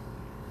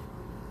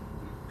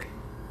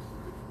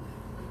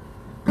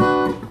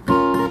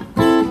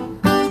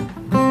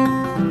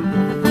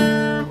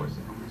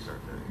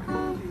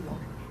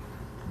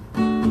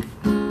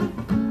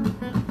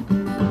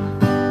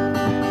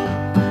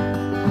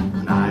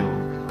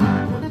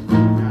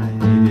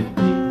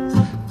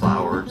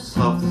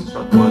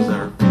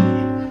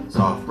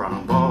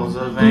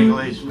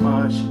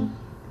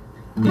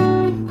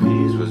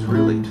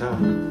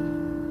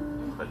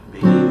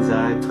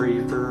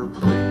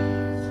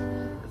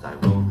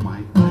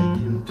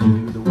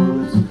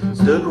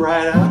 stood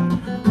right up,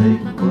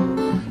 take a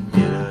look.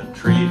 Hit a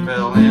tree,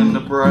 fell in the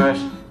brush.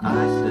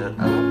 I stood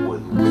up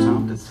with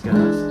some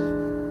disgust.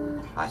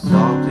 I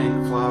saw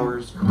pink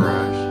flowers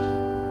crushed.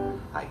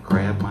 I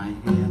grabbed my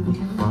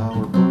handy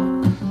flower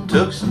book,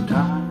 took some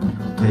time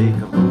to take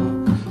a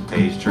look.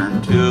 Page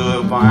turned to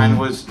a vine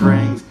with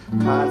strings,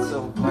 pot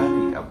so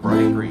plenty, a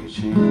bright green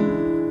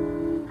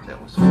chain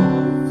that was full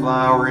of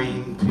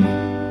flowering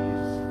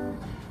peas.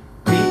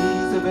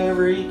 Peas of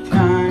every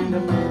kind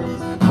of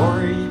maize,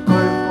 hoary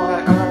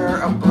butterfly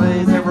are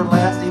ablaze,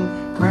 everlasting,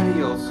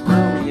 perennial,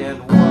 squirmy, and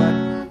what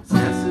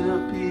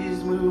sensitive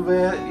peas move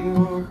at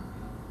your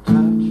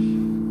touch.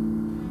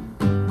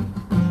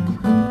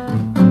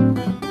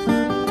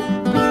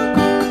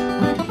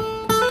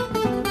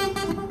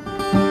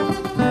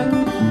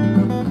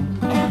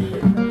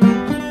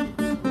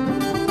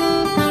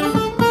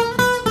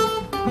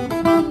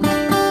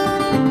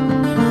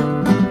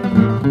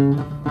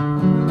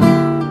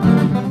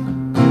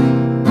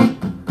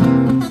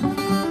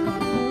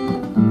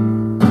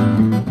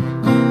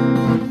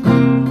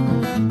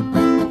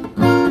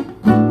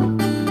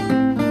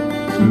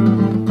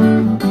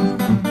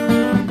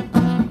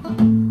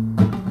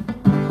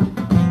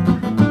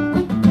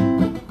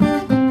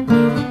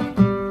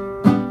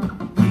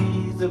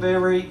 Of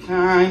every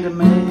kind of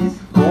maize,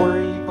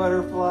 hoary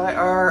butterfly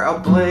are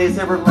ablaze,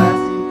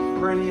 everlasting,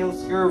 perennial,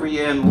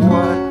 scurvy, and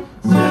what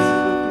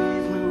sensitive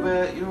peas move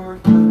at your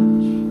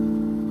touch.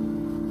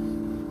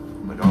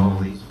 But all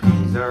these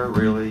peas are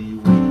really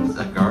weeds.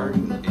 A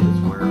garden is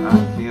where I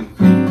can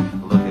feed.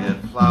 Look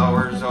at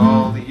flowers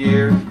all the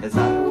year, as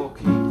I will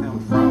keep them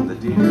from the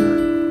deer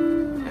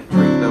and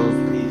drink those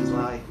peas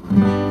like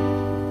me.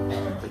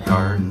 The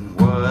garden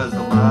was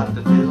a lot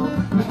to do.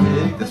 The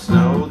dig, the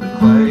snow, the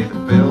clay, the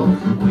fill,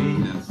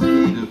 weed and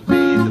seed and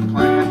feed the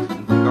plant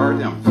and guard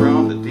them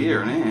from the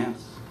deer and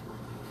ants.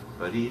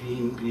 But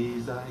eating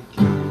peas I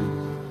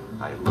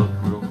can't. I looked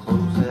real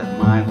close at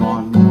my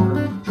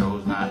lawnmower,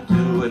 chose not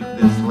to at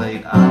this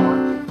late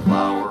hour.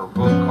 Flower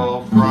book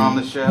called from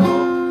the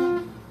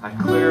shelf. I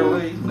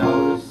clearly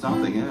noticed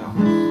something else.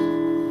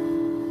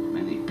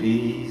 Many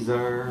peas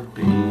are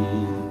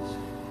beans.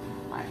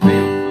 My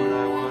favorite food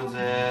I was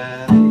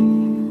at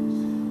ease.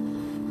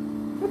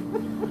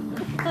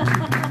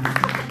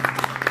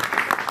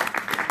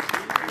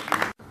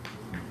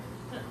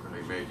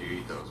 They made you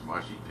eat those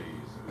mushy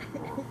peas.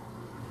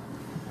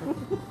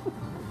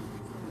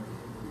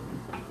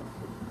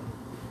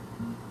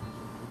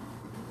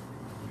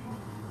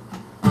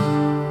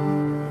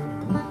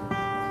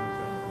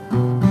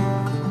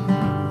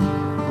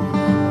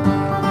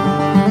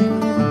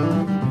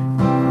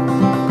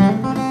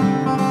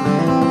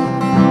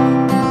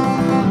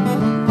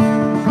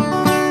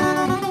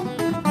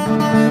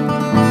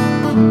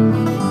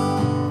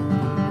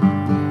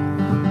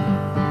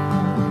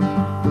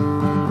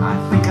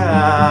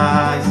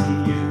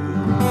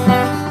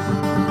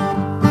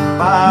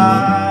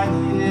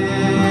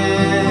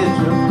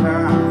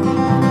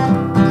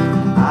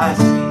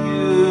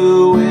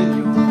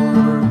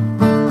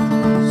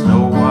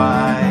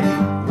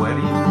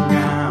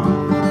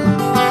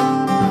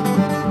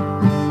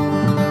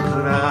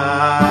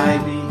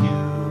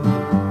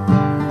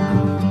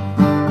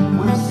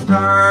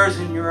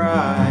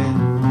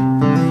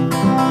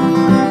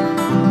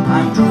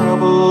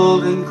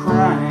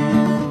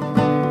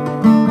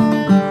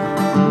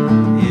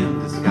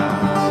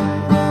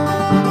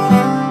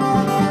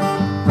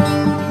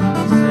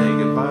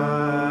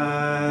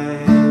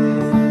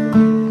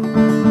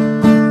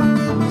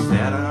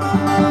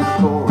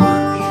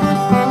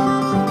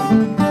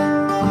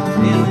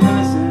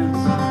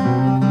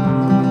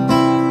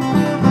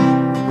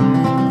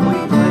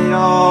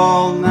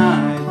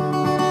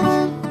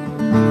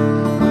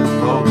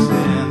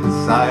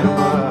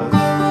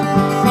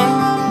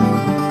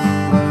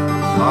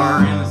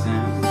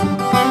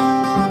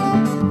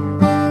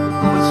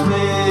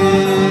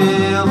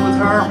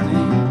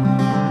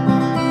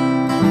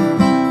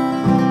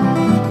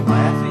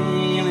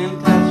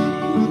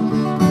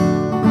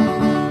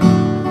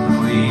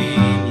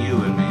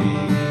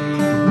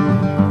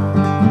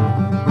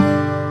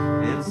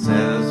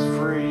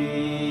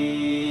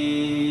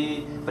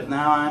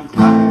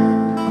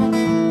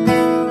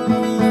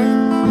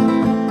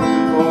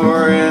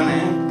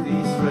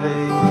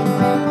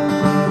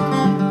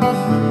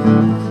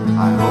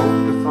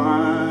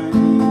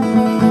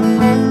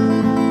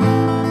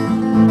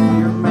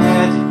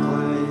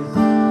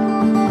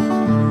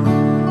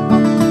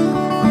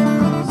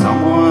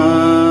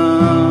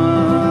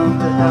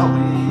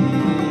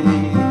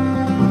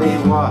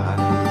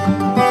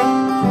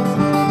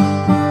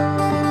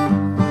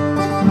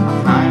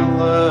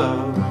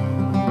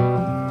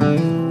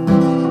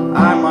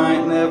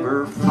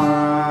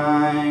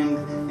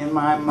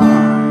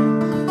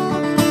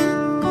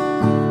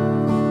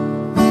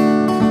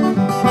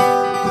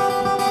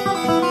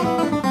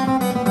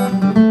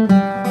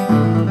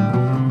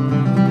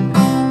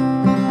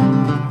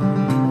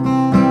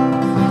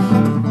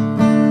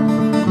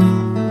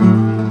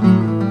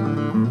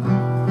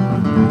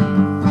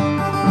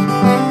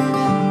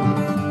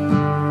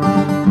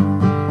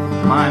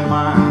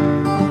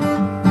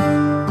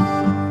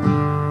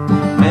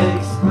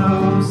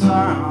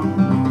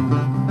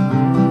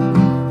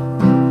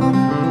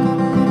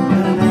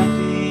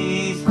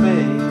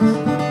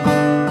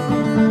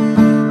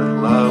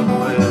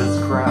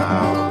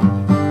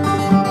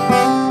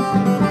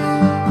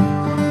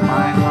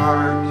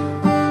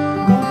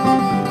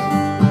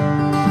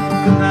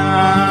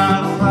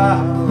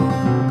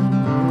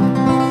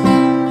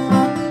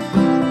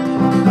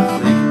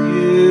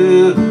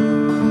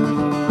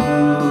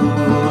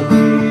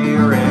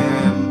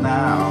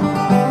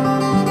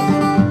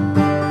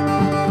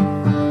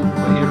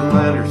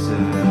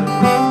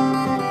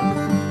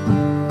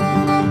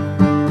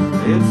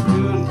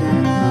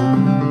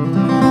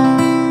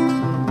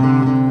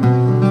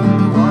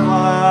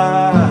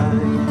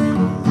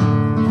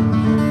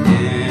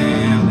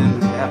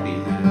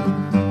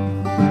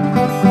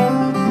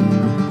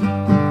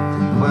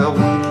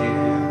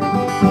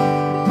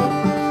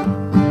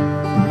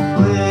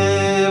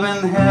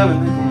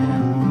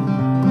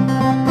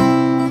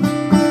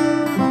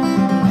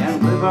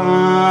 and live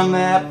on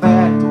that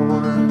back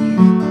porch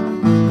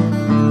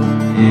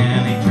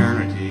in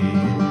eternity.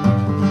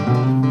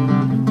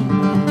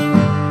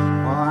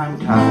 Well, I'm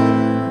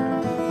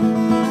tired,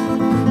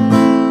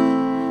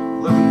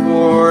 looking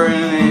for an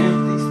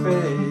empty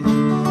space.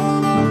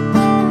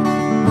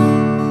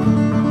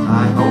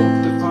 I hope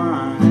to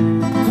find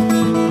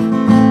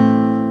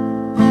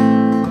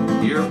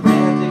your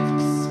magic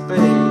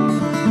space,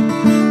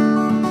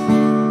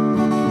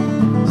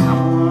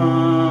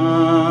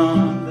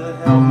 someone to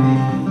help me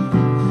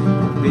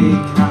be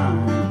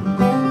kind,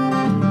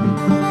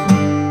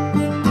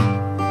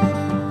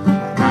 the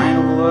kind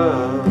of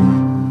love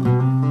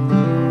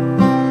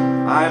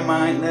I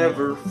might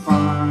never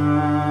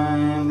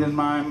find in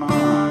my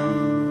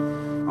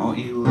mind. Won't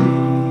you leave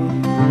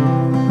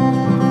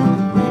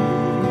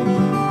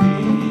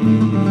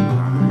me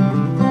behind?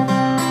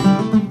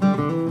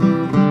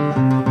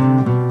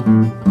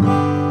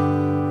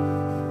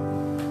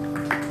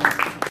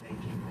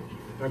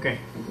 Okay,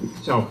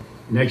 so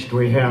next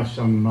we have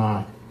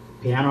some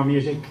piano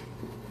music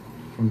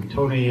from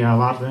Tony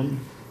Lotlin.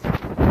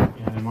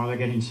 And while they're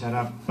getting set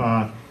up,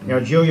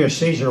 Julius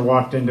Caesar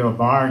walked into a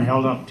bar and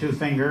held up 2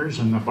 fingers,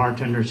 and the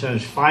bartender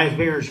says, 5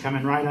 beers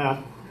coming right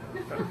up.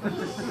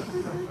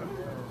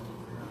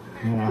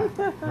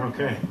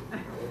 Okay.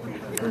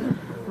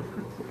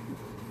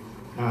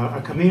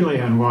 A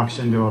chameleon walks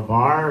into a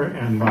bar,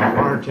 and the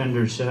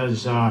bartender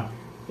says,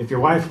 if your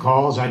wife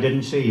calls, I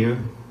didn't see you.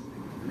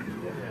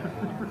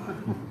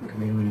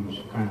 Chameleon's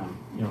kind of,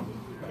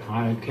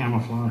 high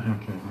camouflage.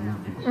 Okay.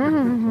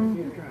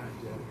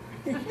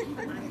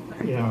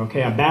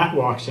 Okay, a bat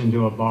walks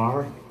into a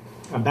bar.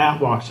 And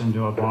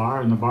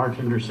the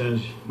bartender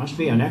says, must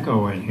be an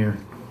echo in here.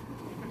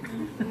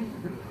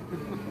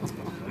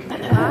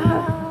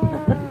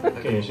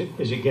 Okay,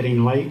 is it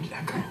getting late?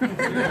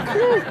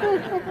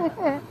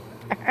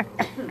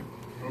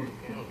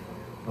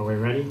 Are we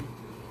ready?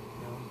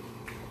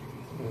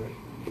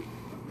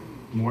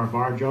 More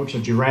bar jokes. A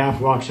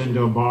giraffe walks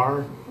into a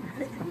bar.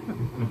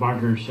 The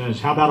bartender says,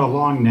 how about a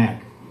long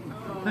neck?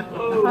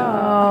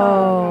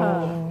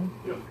 Oh.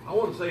 I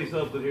want to say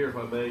something here, if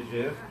I may,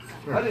 Jeff.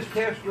 Sure. I just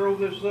cast drove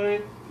this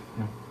thing,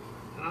 and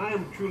I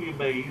am truly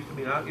amazed. I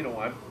mean, I'm kind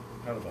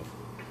of a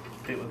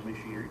stateless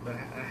machinery, but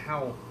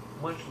how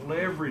much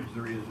leverage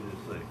there is in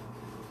this thing.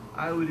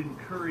 I would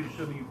encourage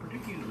some of you,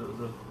 particularly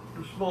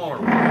the smaller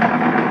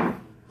ones,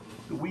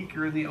 the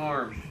weaker in the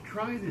arms, to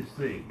try this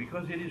thing,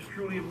 because it is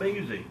truly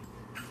amazing.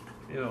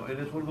 And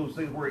it's one of those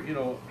things where,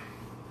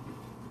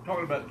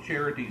 talking about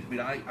charities, I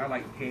mean, I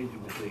like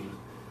tangible things,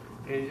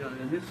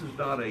 and this is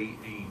not a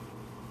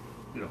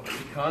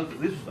concept.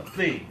 This is a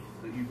thing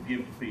that you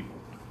give to people,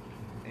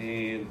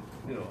 and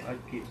I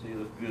can't say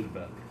enough good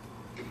about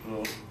it.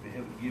 So if you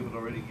haven't given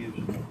already, give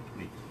some more,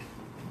 please.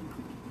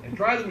 And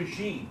try the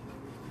machine.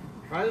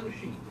 Try the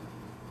machine.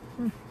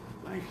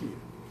 Thank you.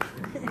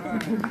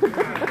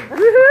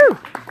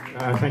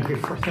 Thank you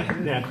for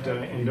that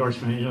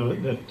endorsement.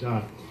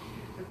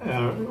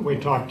 We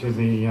talked to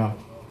the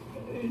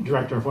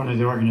director of one of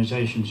the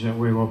organizations that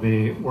we will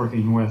be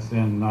working with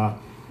in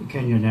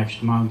Kenya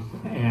next month,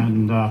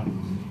 and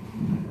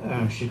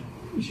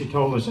she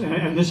told us,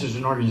 and this is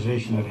an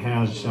organization that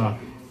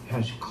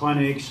has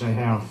clinics, they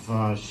have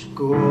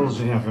schools,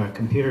 they have a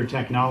computer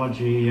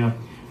technology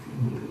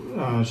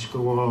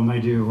school, and they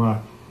do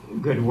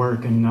good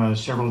work in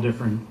several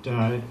different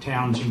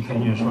towns in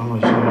Kenya, as well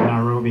as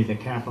Nairobi, the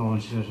capital.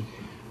 And says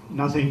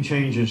nothing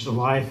changes the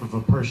life of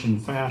a person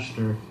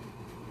faster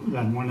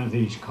than one of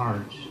these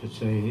cards.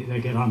 They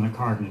get on the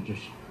card and it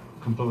just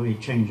completely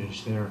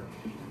changes their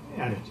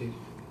attitude.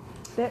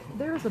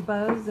 There's a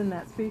buzz in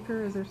that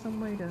speaker. Is there some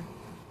way to?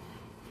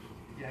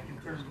 Yeah, I can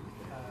turn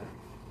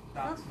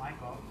Doc's mic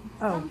off.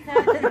 Oh.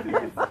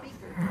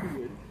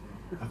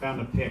 I found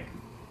a pick.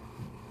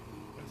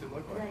 What's it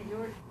look like? Yeah,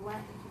 yours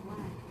black and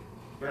white.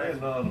 Very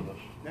anonymous.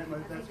 That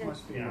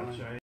must be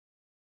mine.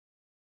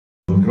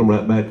 I'll come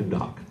right back to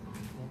Doc.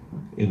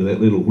 Into that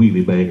little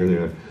wheelie banger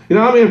there. I'm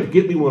gonna have to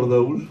get me one of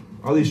those.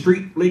 Are they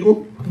street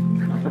legal?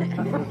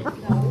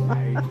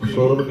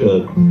 Son of a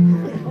gun.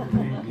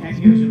 Can't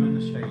use them in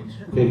the States.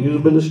 Can't use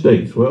them in the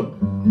States. Well,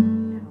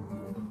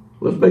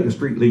 let's make a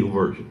street legal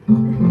version.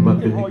 I'm not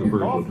going to make a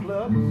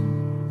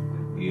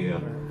version. Yeah.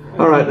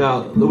 All right,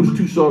 now, those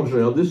 2 songs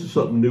now, this is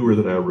something newer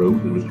that I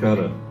wrote. It was kind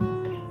of...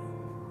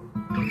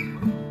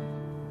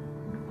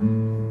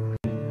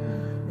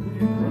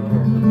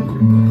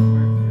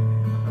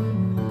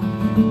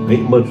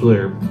 Ain't much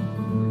there.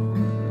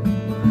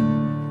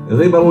 The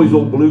thing about all these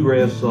old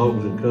bluegrass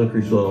songs and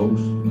country songs,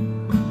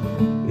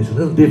 it's a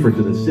little different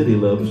than a city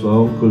love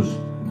song, because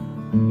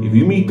if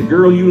you meet the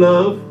girl you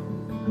love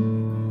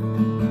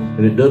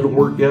and it doesn't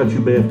work out, you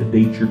may have to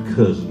date your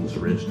cousins the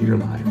rest of your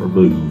life or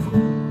move.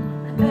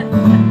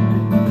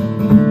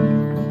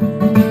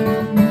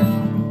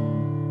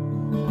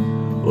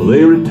 Well,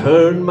 they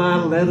returned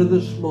my letter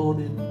this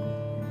morning.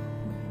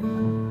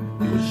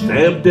 It was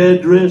stamped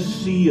address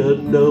C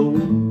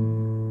unknown.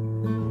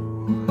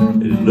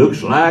 And it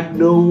looks like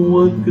no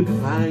one could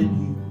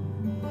find you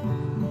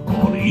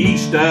on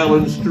East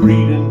Allen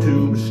Street in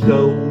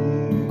Tombstone.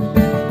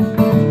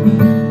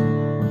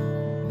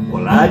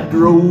 Well, I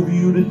drove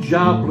you to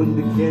Joplin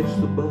to catch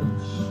the bus.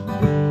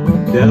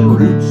 Down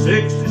Route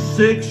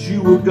 66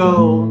 you were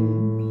gone.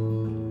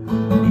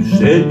 You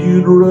said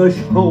you'd rush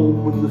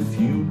home when the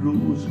funeral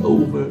was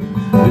over.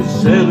 For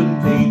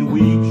 17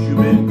 weeks you've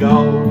been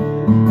gone.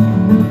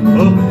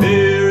 Up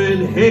here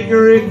in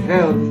Hickory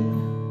County,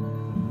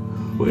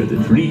 where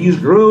the trees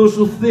grow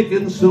so thick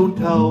and so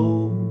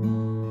tall,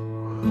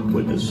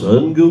 when the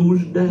sun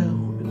goes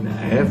down in the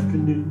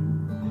afternoon,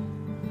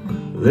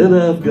 then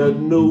I've got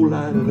no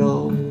light at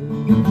all.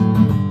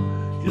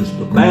 Just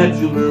a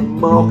bachelor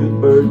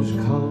mockingbirds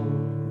call.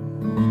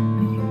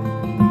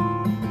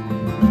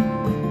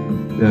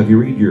 Now, if you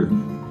read your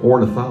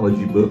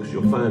ornithology books,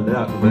 you'll find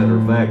out, as a matter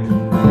of fact,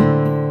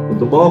 that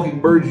the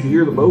mockingbirds you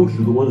hear the most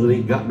are the ones that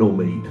ain't got no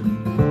mate,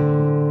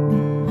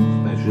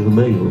 especially the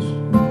males.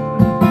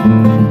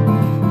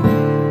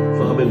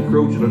 So I'm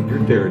encroaching on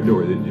your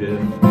territory then,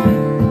 Jeff.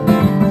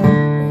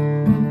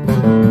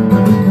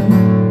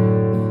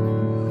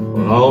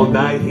 Well, all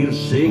night he'll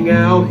sing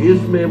out his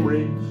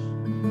memories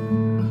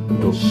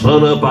until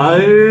sunup. I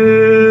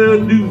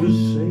do the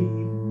same.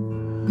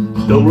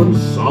 Stolen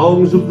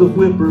songs of the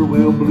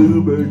whippoorwill,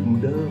 bluebird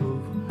and dove,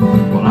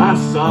 while I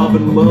sob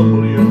and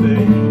mumble your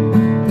name.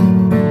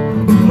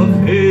 Up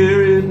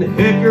here in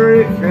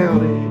Hickory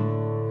County,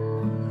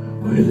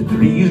 where the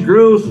trees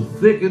grow so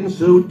thick and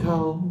so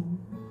tall,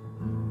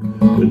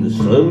 when the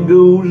sun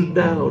goes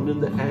down in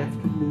the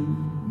afternoon,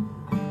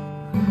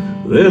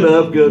 then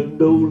I've got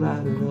no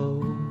light at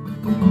all.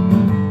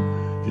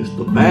 Just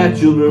a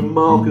bachelor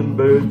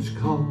mockingbird's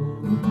call.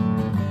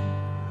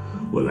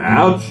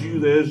 Without you,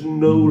 there's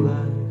no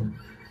light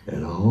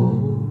at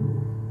all.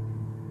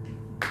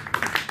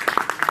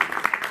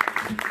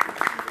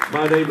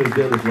 My name is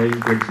Dennis Lane.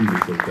 Come see me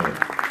sometime.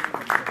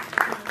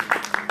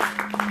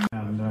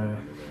 And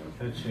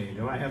let's see,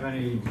 do I have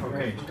any?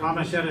 Okay,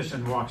 Thomas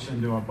Edison walks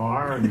into a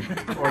bar and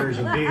orders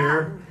a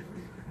beer,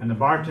 and the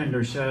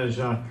bartender says,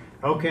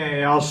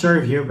 "Okay, I'll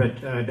serve you,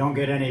 but don't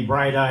get any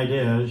bright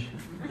ideas."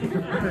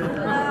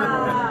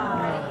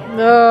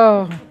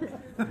 No.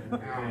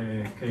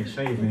 Okay,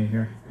 save me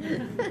here.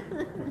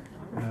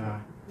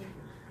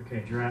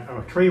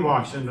 A tree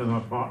walks into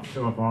a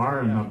bar,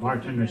 and the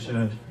bartender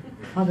says,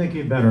 "I think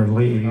you better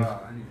leave."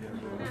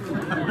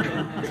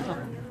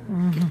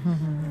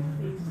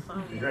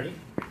 You ready?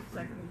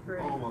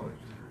 Almost.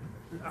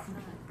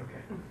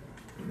 Okay.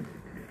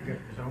 Good,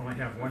 because I only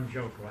have one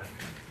joke left.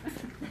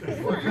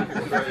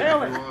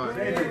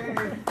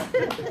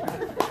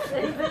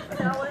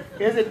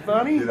 Is it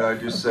funny? Did I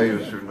just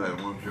save us from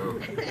that one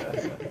joke?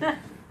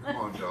 Come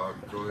on, dog,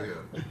 go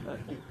ahead.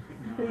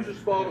 Who's the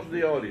smallest of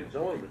the audience? I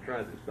want him to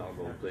try this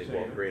doggone thing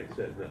while Grant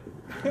says nothing.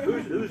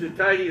 Who's the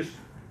tiniest?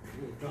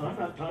 No, I'm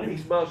not tiny.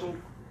 Least muscle?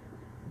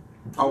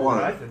 I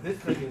want to. This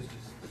thing is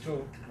just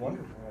so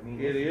wonderful. I mean,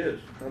 It is.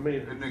 I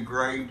mean, Isn't it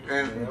great?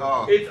 And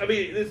it's. I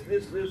mean, this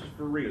is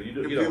for real. You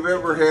do. if You know, you've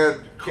ever had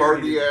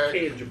cardiac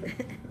tangible.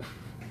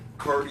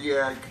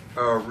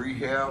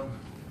 rehab,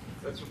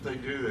 that's what they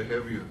do to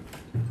have you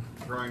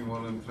grind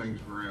one of them things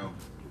around.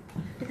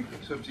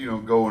 Except you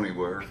don't go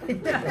anywhere.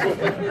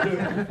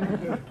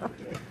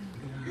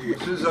 As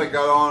soon as I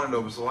got on it, I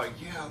was like,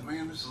 yeah,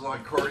 man, this is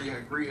like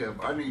cardiac rehab.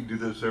 I need to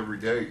do this every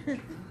day.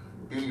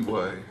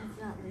 Anyway,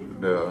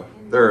 and,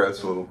 there,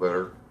 that's a little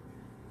better.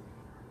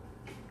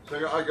 So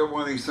I got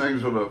one of these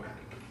things with a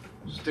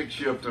stick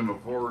shift and a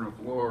 4 and a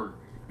floor.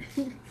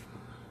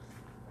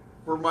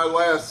 For my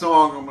last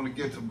song, I'm going to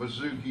get the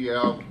bouzouki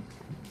out.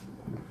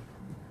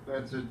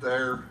 That's it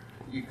there.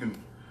 You can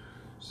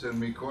send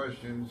me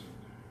questions.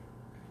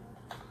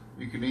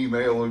 You can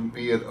email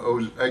me at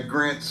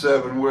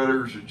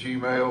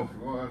grant7withers@gmail.com if you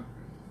want.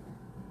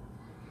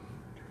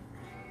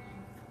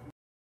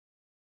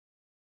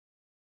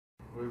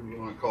 Whatever you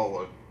want to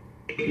call it.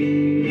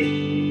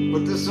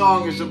 What this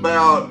song is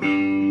about. Very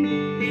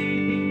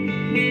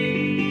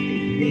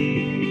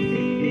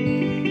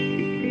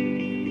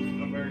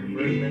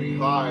many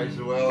highs.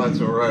 Well,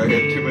 that's all right. I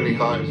had too many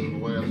highs in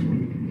the last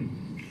one.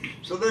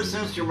 So this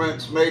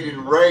instrument's made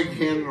in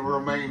Raghin,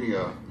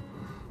 Romania.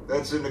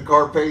 That's in the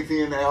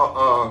Carpathian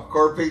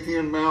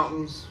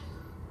Mountains.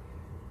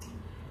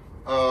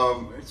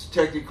 It's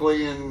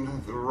technically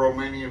in the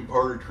Romanian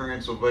part of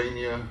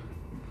Transylvania.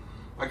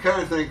 I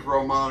kind of think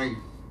Romani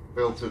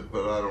built it,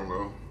 but I don't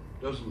know.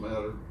 Doesn't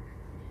matter.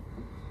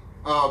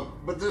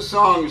 But this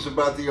song is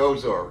about the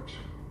Ozarks.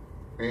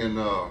 And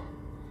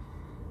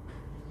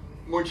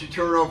once you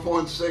turn off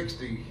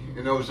 160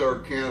 in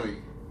Ozark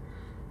County,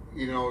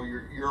 you know,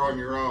 you're on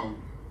your own.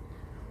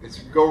 It's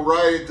go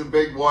right at the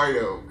Big White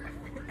Oak.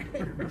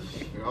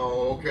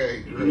 Oh,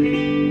 okay,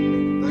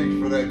 great. Thanks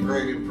for that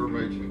great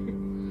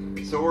information.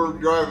 So we're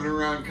driving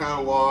around kind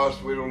of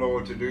lost. We don't know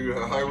what to do.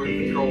 The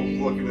highway patrol's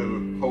looking at a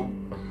hope.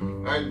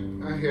 I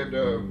had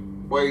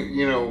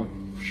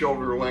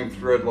shoulder length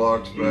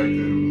dreadlocks back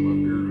then. My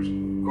beard was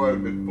quite a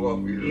bit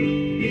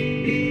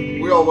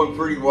fluffier. We all looked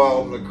pretty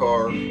wild in the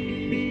car.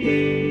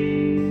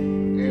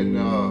 And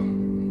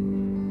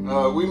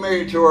we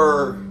made it to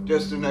our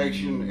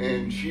destination,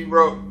 and she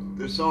wrote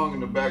the song in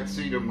the back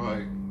seat of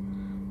my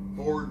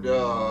Ford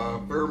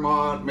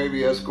Fairmont,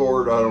 maybe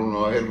Escort, I don't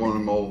know. I had one of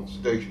them old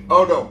station.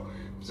 Oh no,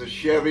 it's a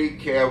Chevy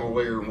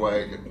Cavalier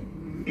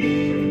wagon.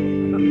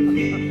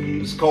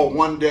 It's called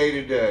One Day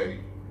Today.